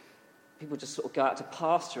 people just sort of go out to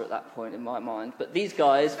pasture at that point, in my mind. But these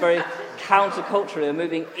guys, very counterculturally, are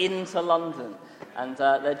moving into London, and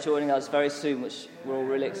they're joining us very soon, which we're all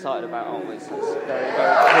really excited about, aren't we? So it's very,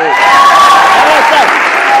 very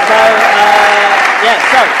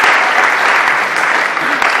cool.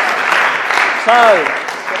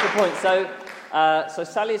 What's the point? So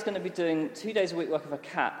Sally is going to be doing 2 days a week work of a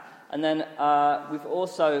cat, and then we've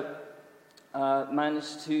also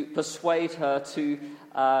managed to persuade her to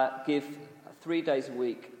give 3 days a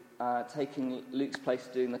week, taking Luke's place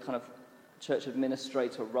doing the kind of church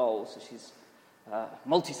administrator role. So she's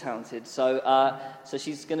multi-talented. So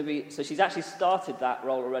she's going to be. So she's actually started that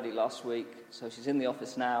role already last week. So she's in the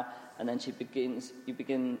office now, and then you begin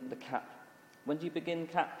the cat. When do you begin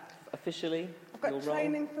cat officially? I've got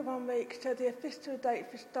training for 1 week, so the official date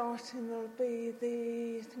for starting will be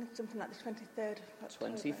I think it's something like the 23rd of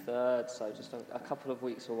October. 23rd, so just a couple of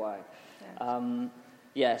weeks away.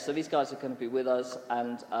 Yeah. So these guys are going to be with us,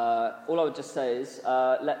 and all I would just say is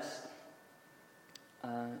let's. I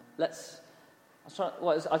thought it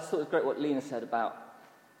was great what Lena said about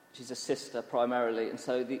she's a sister primarily, and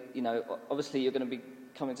so obviously you're going to be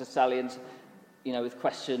coming to Sally and with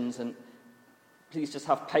questions, and please just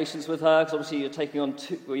have patience with her, because obviously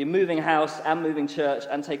you're moving house and moving church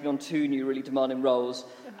and taking on 2 new really demanding roles,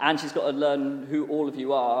 and she's got to learn who all of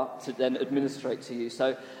you are to then administrate to you.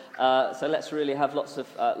 So let's really have lots of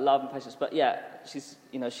love and patience. But yeah, she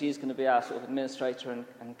is going to be our sort of administrator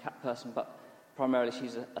and cat person, but primarily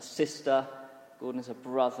she's a sister. Gordon is a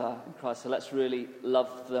brother in Christ. So let's really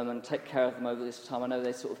love them and take care of them over this time. I know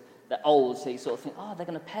they're old, so you sort of think, they're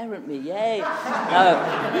going to parent me, yay!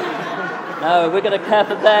 No, we're going to care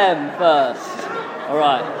for them first. All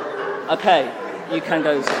right. Okay, you can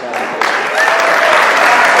go sit down.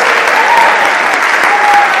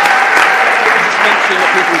 Just mention that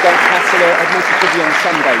people who don't hassle administratively on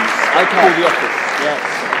Sundays. Okay. Call the office. Yes.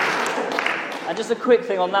 And just a quick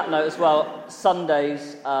thing on that note as well,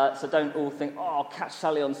 Sundays, so don't all think, I'll catch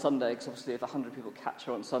Sally on Sunday, because obviously if 100 people catch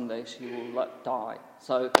her on Sunday, she will die.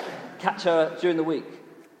 So catch her during the week.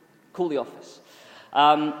 Call the office.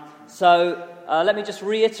 Let me just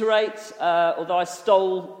reiterate, although I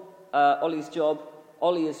stole Ollie's job,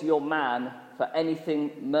 Ollie is your man for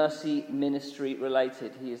anything mercy ministry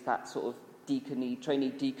related. He is that sort of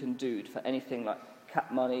trainee deacon dude for anything like Cap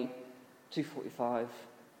Money, 245,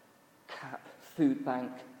 Cap, Food Bank,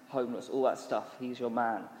 homeless, all that stuff. He's your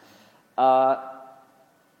man. On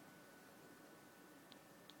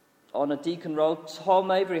a deacon role,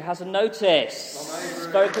 Tom Avery has a notice.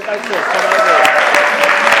 Very good notice, Tom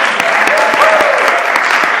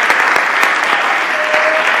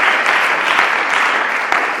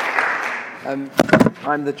Avery.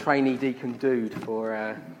 I'm the trainee deacon dude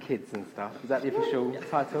for kids and stuff. Is that the official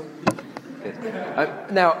title? Good.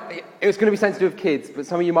 Now, it was going to be something to do with kids, but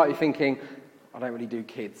some of you might be thinking, I don't really do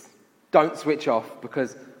kids. Don't switch off,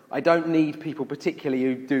 because I don't need people particularly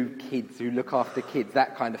who do kids, who look after kids,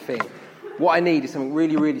 that kind of thing. What I need is something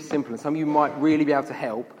really, really simple, and some of you might really be able to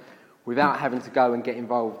help without having to go and get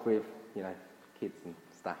involved with, kids and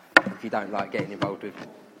stuff, if you don't like getting involved with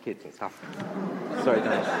kids and stuff. Sorry,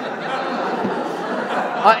 Dennis.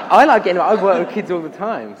 I like getting involved. I work with kids all the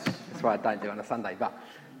time. That's why I don't do it on a Sunday, but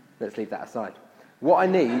let's leave that aside. What I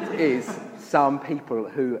need is some people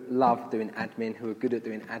who love doing admin, who are good at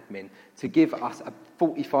doing admin, to give us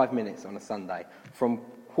 45 minutes on a Sunday from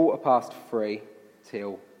 3:15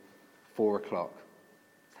 till 4 o'clock.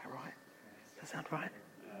 Is that right? Does that sound right?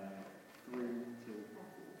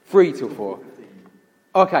 3 till 4.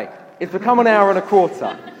 Okay, it's become an hour and a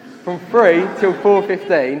quarter. From 3 till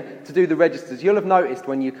 4:15 to do the registers. You'll have noticed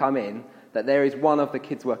when you come in that there is one of the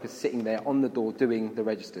kids workers sitting there on the door doing the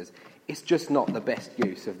registers. It's just not the best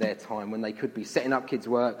use of their time when they could be setting up kids'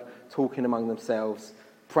 work, talking among themselves,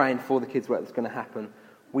 praying for the kids' work that's going to happen.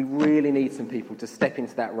 We really need some people to step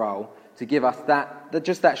into that role, to give us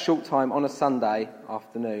just that short time on a Sunday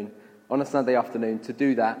afternoon to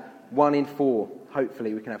do that. 1 in 4,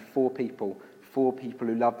 hopefully we can have 4 people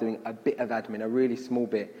who love doing a bit of admin, a really small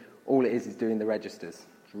bit. All it is doing the registers.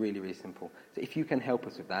 It's really, really simple. So if you can help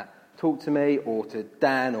us with that, talk to me or to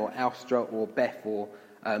Dan or Alstra or Beth or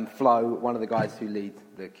Flo, one of the guys who lead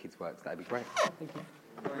the kids' works. That'd be great. Thank you.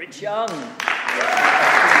 Rich Young.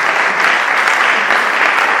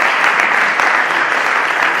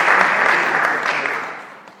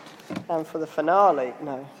 time for the finale.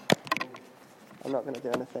 No, I'm not going to do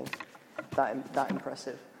anything that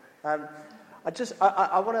impressive. I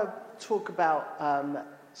want to talk about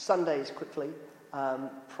Sundays quickly,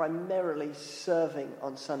 primarily serving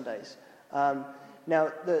on Sundays.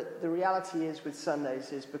 Now, the reality is with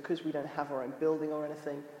Sundays is because we don't have our own building or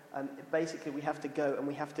anything, basically we have to go and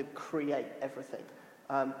we have to create everything.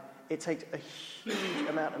 It takes a huge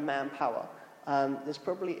amount of manpower. It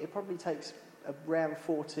probably takes around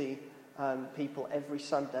 40 people every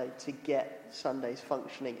Sunday to get Sundays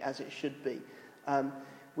functioning as it should be.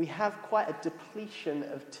 We have quite a depletion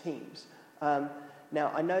of teams.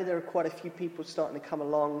 Now, I know there are quite a few people starting to come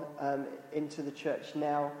along into the church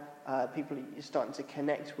now. People are starting to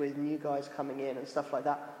connect with, new guys coming in and stuff like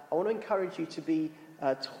that. I want to encourage you to be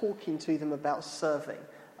talking to them about serving.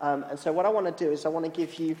 And so what I want to do is I want to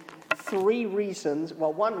give you 3 reasons,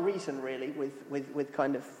 well, 1 reason really, with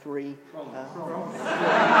kind of 3... Go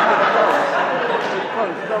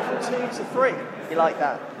from 2 to 3. You like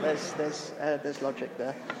that? There's logic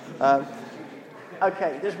there.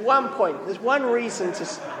 Okay, there's 1 point. There's 1 reason to...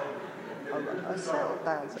 I settled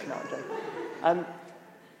down. No, I'm joking.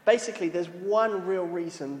 Basically, there's 1 real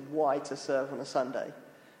reason why to serve on a Sunday,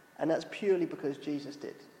 and that's purely because Jesus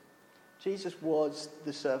did. Jesus was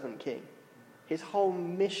the servant king. His whole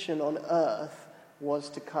mission on earth was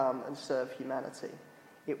to come and serve humanity.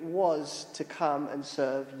 It was to come and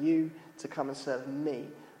serve you, to come and serve me.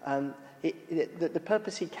 The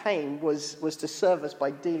purpose he came was to serve us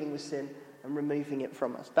by dealing with sin and removing it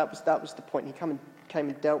from us. That was the point. He came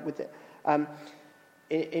and dealt with it.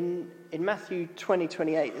 In Matthew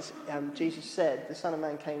 20:28, Jesus said, "The Son of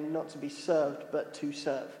Man came not to be served, but to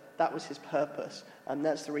serve." That was his purpose, and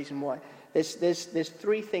that's the reason why. There's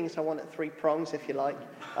 3 things I want at 3 prongs, if you like,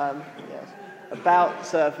 yes, about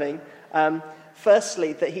serving.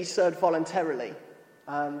 Firstly, that he served voluntarily.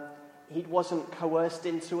 He wasn't coerced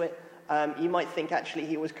into it. You might think actually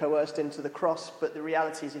he was coerced into the cross, but the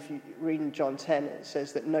reality is, if you read in John 10, it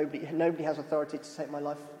says that nobody has authority to take my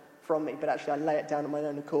life from me, but actually I lay it down on my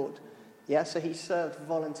own accord. Yeah, so he served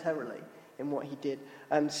voluntarily in what he did.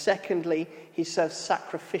 Secondly, he served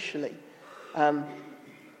sacrificially.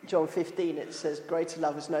 John 15, it says, "Greater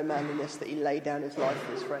love is no man than this, that he laid down his life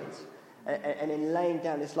for his friends." And in laying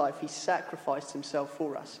down his life, he sacrificed himself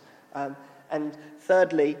for us. And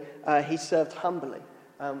thirdly, he served humbly.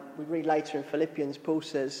 We read later in Philippians, Paul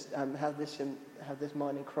says, have this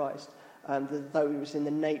mind in Christ, that though he was in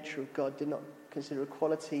the nature of God, did not consider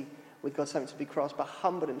equality with God something to be grasped, but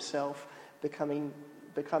humbled himself, becoming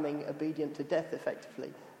obedient to death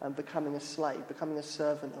effectively, and becoming a slave, becoming a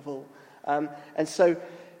servant of all. And so,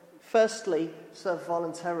 firstly, serve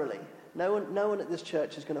voluntarily. No one at this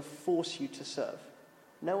church is going to force you to serve.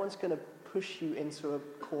 No one's going to push you into a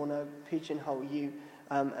corner, pigeonhole you,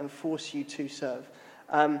 and force you to serve.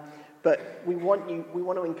 But we want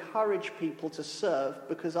to encourage people to serve,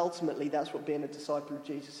 because ultimately that's what being a disciple of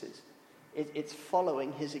Jesus is. It's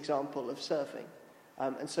following his example of serving.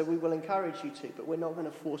 And so we will encourage you to, but we're not going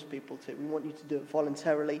to force people to. We want you to do it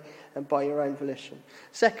voluntarily and by your own volition.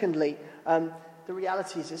 Secondly, the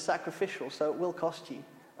reality is it's sacrificial, so it will cost you.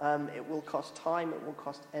 It will cost time. It will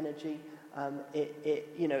cost energy.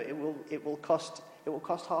 It will cost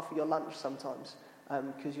half of your lunch sometimes,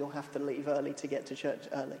 because you'll have to leave early to get to church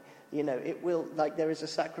early. It will, there is a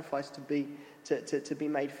sacrifice to be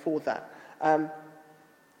made for that.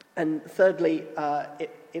 And thirdly,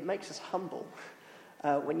 it makes us humble.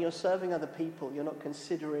 When you're serving other people, you're not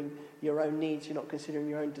considering your own needs, you're not considering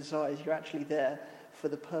your own desires, you're actually there for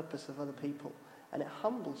the purpose of other people. And it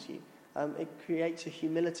humbles you. It creates a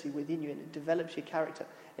humility within you, and it develops your character.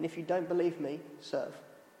 And if you don't believe me, serve.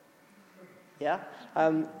 Yeah?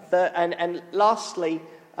 And lastly,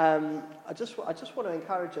 I just want to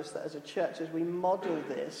encourage us that as a church, as we model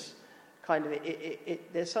this,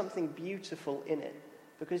 there's something beautiful in it.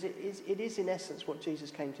 Because it is in essence what Jesus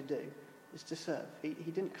came to do, is to serve.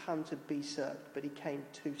 He didn't come to be served, but he came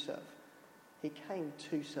to serve. He came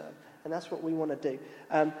to serve, and that's what we want to do.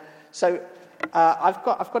 So I've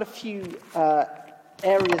got a few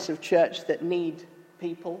areas of church that need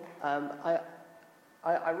people. I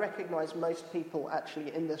recognise most people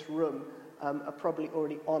actually in this room are probably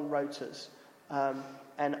already on rotas,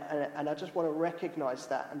 and I just want to recognise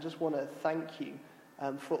that and just want to thank you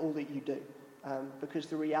for all that you do. Because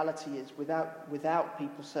the reality is, without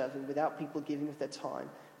people serving, without people giving of their time,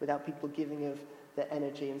 without people giving of their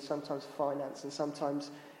energy, and sometimes finance, and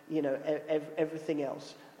sometimes everything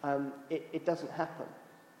else, it doesn't happen.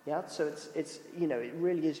 Yeah. So it's it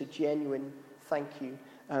really is a genuine thank you,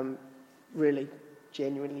 really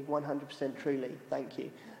genuinely 100% truly thank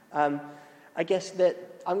you. I guess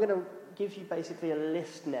that I'm going to gives you basically a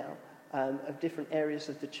list now of different areas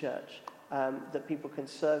of the church that people can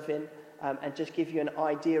serve in, and just give you an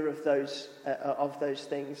idea of those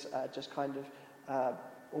things, just kind of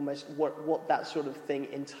almost what that sort of thing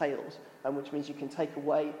entails, which means you can take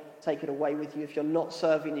it away with you if you're not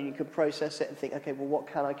serving, and you can process it and think, okay, well, what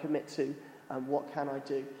can I commit to, and what can I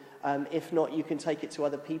do? If not, you can take it to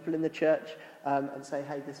other people in the church and say,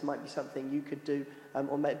 hey, this might be something you could do,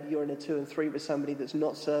 or maybe you're in a 2 and 3 with somebody that's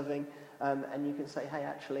not serving, and you can say, hey,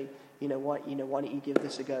 actually, why don't you give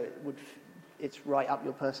this a go? It's right up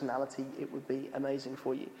your personality. It would be amazing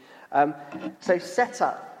for you. So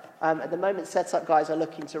setup. At the moment, setup guys are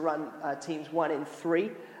looking to run teams 1 in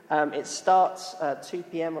 3. It starts 2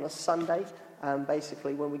 p.m. on a Sunday,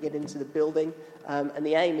 basically when we get into the building. And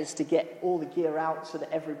the aim is to get all the gear out so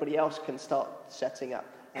that everybody else can start setting up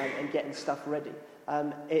and getting stuff ready.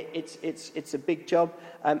 It's a big job.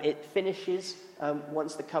 It finishes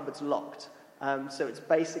once the cupboard's locked. So it's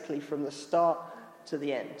basically from the start to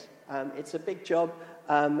the end. It's a big job,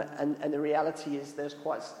 and the reality is there's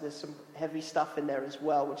some heavy stuff in there as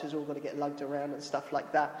well, which is all going to get lugged around and stuff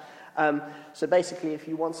like that. So basically, if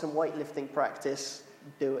you want some weightlifting practice,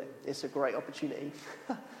 do it. It's a great opportunity.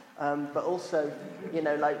 But also,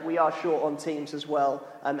 we are short on teams as well,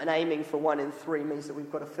 and aiming for 1 in 3 means that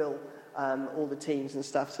we've got to fill all the teams and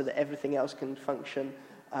stuff so that everything else can function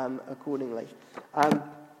accordingly.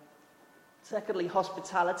 Secondly,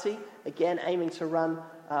 hospitality. Again, aiming to run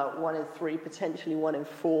 1 in 3, potentially 1 in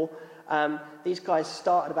 4. These guys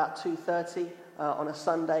start at about 2:30 on a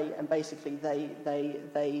Sunday, and basically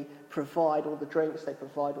they provide all the drinks, they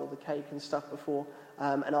provide all the cake and stuff before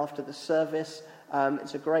and after the service.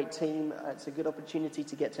 It's a great team. It's a good opportunity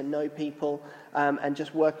to get to know people and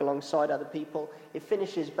just work alongside other people. It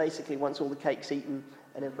finishes basically once all the cake's eaten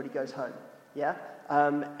and everybody goes home. Yeah?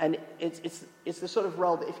 And it's the sort of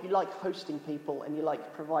role that if you like hosting people and you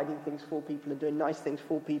like providing things for people and doing nice things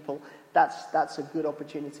for people, that's a good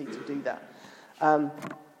opportunity to do that.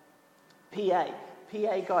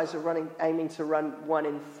 PA guys are aiming to run 1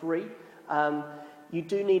 in 3. You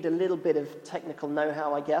do need a little bit of technical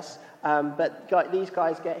know-how, I guess. But these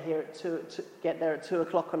guys get there at 2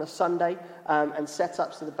 o'clock on a Sunday and set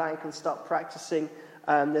up so the band can start practicing.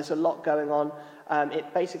 There's a lot going on.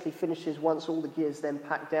 It basically finishes once all the gear's then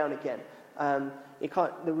packed down again.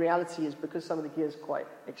 The reality is, because some of the gear's quite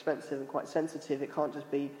expensive and quite sensitive, it can't just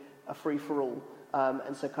be a free-for-all.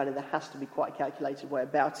 And so kind of there has to be quite a calculated way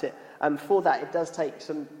about it. For that, it does take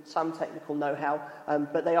some technical know-how,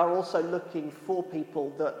 but they are also looking for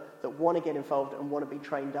people that want to get involved and want to be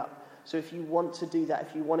trained up. So if you want to do that,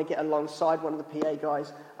 if you want to get alongside one of the PA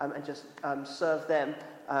guys and just serve them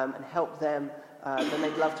and help them, then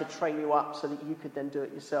they'd love to train you up so that you could then do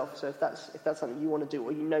it yourself. So if that's something you want to do,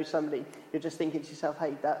 or you know somebody, you're just thinking to yourself,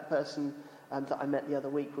 hey, that person that I met the other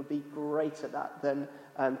week would be great at that, then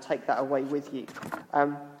take that away with you.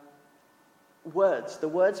 Words. The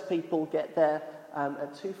words people get there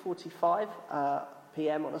at 2:45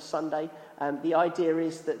 p.m. on a Sunday. The idea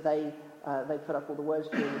is that they put up all the words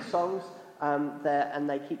during the songs there, and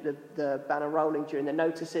they keep the banner rolling during the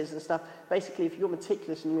notices and stuff. Basically, if you're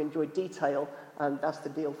meticulous and you enjoy detail, that's the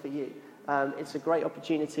deal for you. It's a great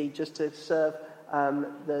opportunity just to serve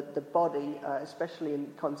the body, especially in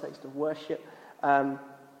the context of worship.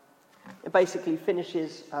 It basically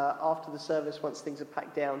finishes after the service once things are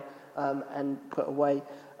packed down and put away.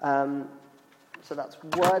 So that's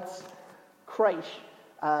words. Creche.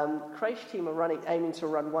 Creche team are aiming to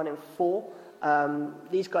run 1 in 4.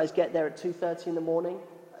 These guys get there at 2:30 in the morning.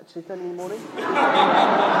 2:30 in the morning?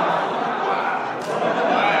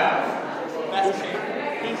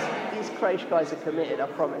 These creche guys are committed, I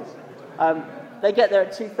promise. They get there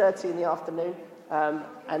at 2:30 in the afternoon,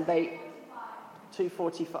 and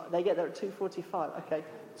 2:45. They get there at 2:45. Okay,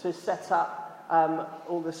 to set up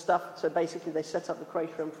all the stuff. So basically, they set up the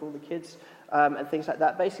creche room for all the kids and things like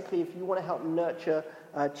that. Basically, if you want to help nurture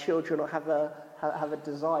children or have a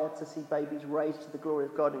desire to see babies raised to the glory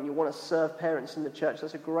of God, and you want to serve parents in the church,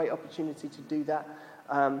 that's a great opportunity to do that.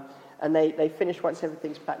 And they finish once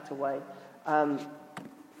everything's packed away.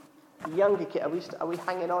 Younger kid, are we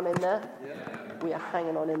hanging on in there? Yeah. We are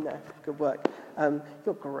hanging on in there. Good work.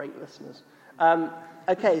 You're great listeners.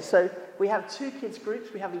 Okay, so we have 2 kids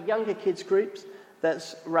groups. We have a younger kids group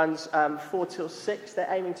that runs 4 till 6. They're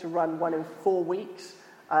aiming to run 1 in 4 weeks.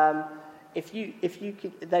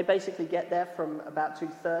 They basically get there from about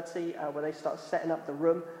 2:30, where they start setting up the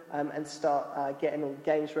room and start getting all the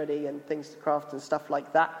games ready and things to craft and stuff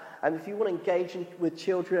like that. And if you want to engage with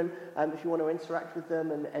children, if you want to interact with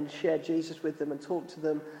them and share Jesus with them and talk to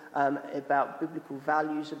them about biblical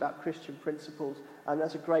values, about Christian principles,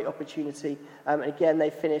 that's a great opportunity. And again, they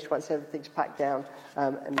finish once everything's packed down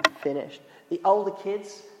and finished. The older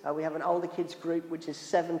kids, we have an older kids group which is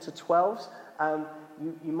 7 to 12s.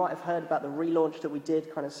 You might have heard about the relaunch that we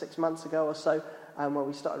did kind of 6 months ago or so, where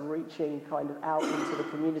we started reaching kind of out into the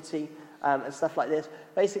community and stuff like this.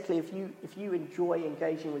 Basically, if you enjoy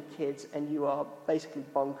engaging with kids and you are basically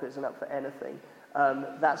bonkers and up for anything,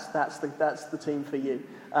 that's the team for you.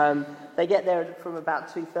 They get there from about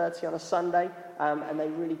 2:30 on a Sunday, and they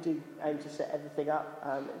really do aim to set everything up.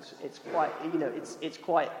 It's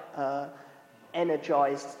quite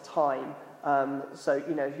energized time. So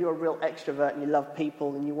if you're a real extrovert and you love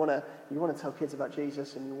people and you want to tell kids about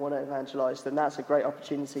Jesus and you want to evangelize, then that's a great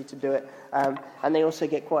opportunity to do it. And they also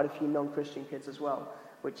get quite a few non-Christian kids as well,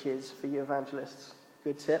 which is for you evangelists.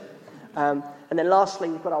 Good tip. And then lastly,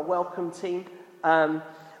 we've got our welcome team.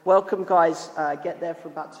 Welcome guys get there for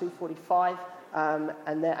about 2:45,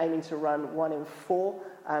 and they're aiming to run 1 in 4.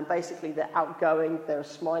 Basically, they're outgoing. They're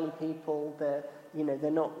smiley people. They're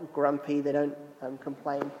not grumpy. They don't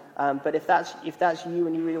complain. But if that's you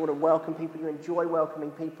and you really want to welcome people, you enjoy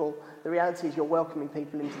welcoming people, the reality is you're welcoming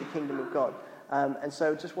people into the kingdom of God. And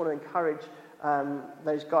so just want to encourage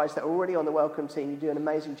those guys that are already on the welcome team. You do an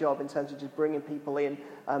amazing job in terms of just bringing people in,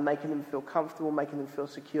 making them feel comfortable, making them feel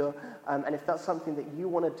secure. And if that's something that you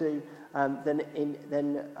want to do, then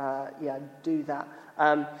do that.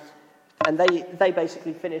 And they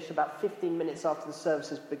basically finish about 15 minutes after the service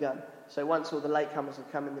has begun. So once all the latecomers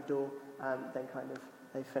have come in the door, then kind of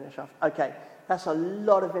they finish off. Okay, that's a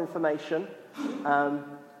lot of information.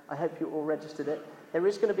 I hope you all registered it. There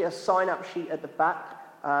is going to be a sign-up sheet at the back,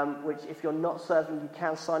 which if you're not serving, you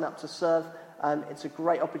can sign up to serve. It's a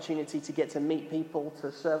great opportunity to get to meet people,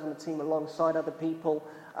 to serve on the team alongside other people,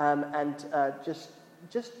 and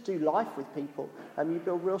just do life with people. You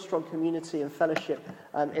build real strong community and fellowship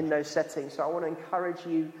in those settings. So I want to encourage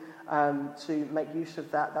you to make use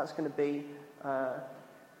of that. That's going to be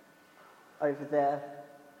over there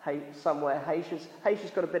somewhere.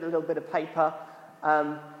 Haitia's got a little bit of paper.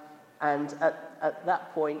 And at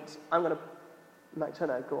that point, I'm going to... Max, go on.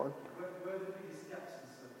 Where are the biggest gaps in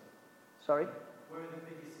serving? Sorry? Where are the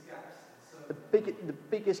biggest gaps in serving? The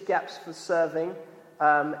biggest gaps for serving...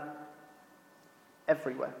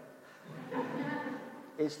 everywhere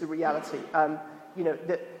is the reality.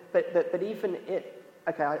 But even it...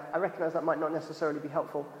 Okay, I recognise that might not necessarily be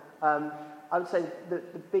helpful. I would say the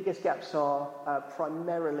biggest gaps are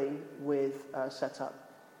primarily with setup.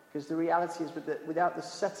 Because the reality is without the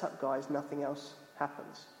setup guys, nothing else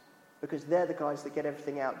happens. Because they're the guys that get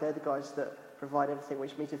everything out. They're the guys that provide everything,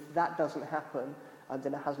 which means if that doesn't happen,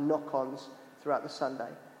 then it has knock-ons throughout the Sunday.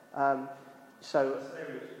 So...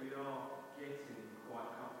 We are getting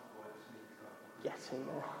quite comfortable at Getting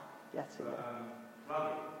there.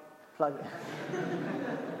 Plug it.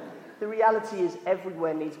 The reality is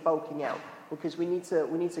everywhere needs bulking out because we need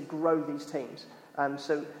to grow these teams.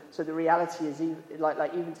 So the reality is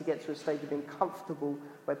even to get to a stage of being comfortable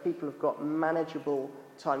where people have got manageable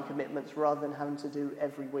time commitments rather than having to do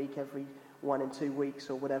every week, every 1 and 2 weeks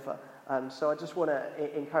or whatever. So I just want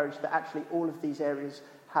to encourage that actually all of these areas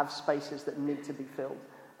have spaces that need to be filled.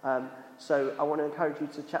 So I want to encourage you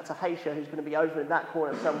to chat to Haisha, who's going to be over in that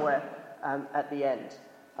corner somewhere at the end.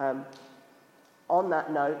 On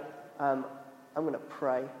that note, I'm going to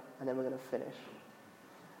pray and then we're going to finish.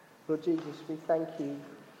 Lord Jesus, we thank you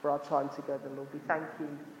for our time together, Lord. We thank you,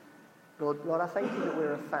 Lord, I thank you that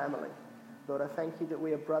we're a family. Lord, I thank you that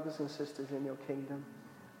we are brothers and sisters in your kingdom.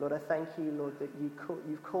 Lord, I thank you, Lord, that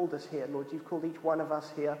you've called us here. Lord, you've called each one of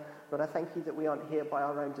us here. Lord, I thank you that we aren't here by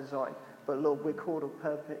our own design, but Lord, we're called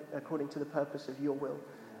according to the purpose of your will,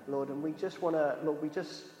 Lord. And we just want to, Lord,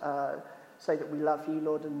 say that we love you,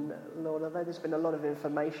 Lord. And Lord, although there's been a lot of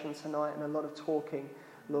information tonight and a lot of talking,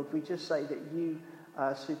 Lord, we just say that you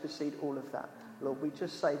supersede all of that. Lord, we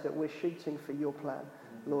just say that we're shooting for your plan.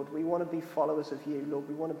 Lord, we want to be followers of you. Lord,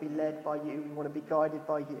 we want to be led by you. We want to be guided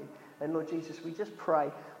by you. And Lord Jesus, we just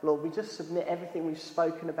pray, Lord, we just submit everything we've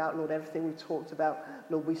spoken about, Lord, everything we've talked about,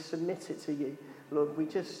 Lord, we submit it to you. Lord, we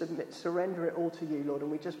just surrender it all to you, Lord, and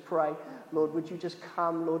we just pray, Lord, would you just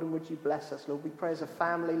come, Lord, and would you bless us, Lord? We pray as a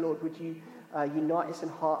family, Lord, would you unite us in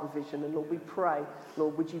heart and vision, and Lord, we pray,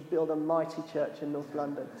 Lord, would you build a mighty church in North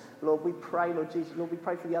London? Lord, we pray, Lord Jesus, Lord, we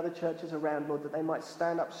pray for the other churches around, Lord, that they might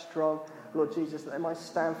stand up strong, Lord Jesus, that they might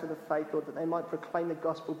stand for the faith, Lord, that they might proclaim the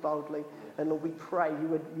gospel boldly, and Lord, we pray we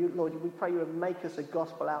would make us a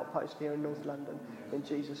gospel outpost here in North London, in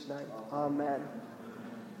Jesus' name. Amen.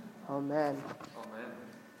 Amen. Amen.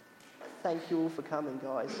 Thank you all for coming,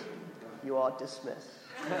 guys. You are dismissed.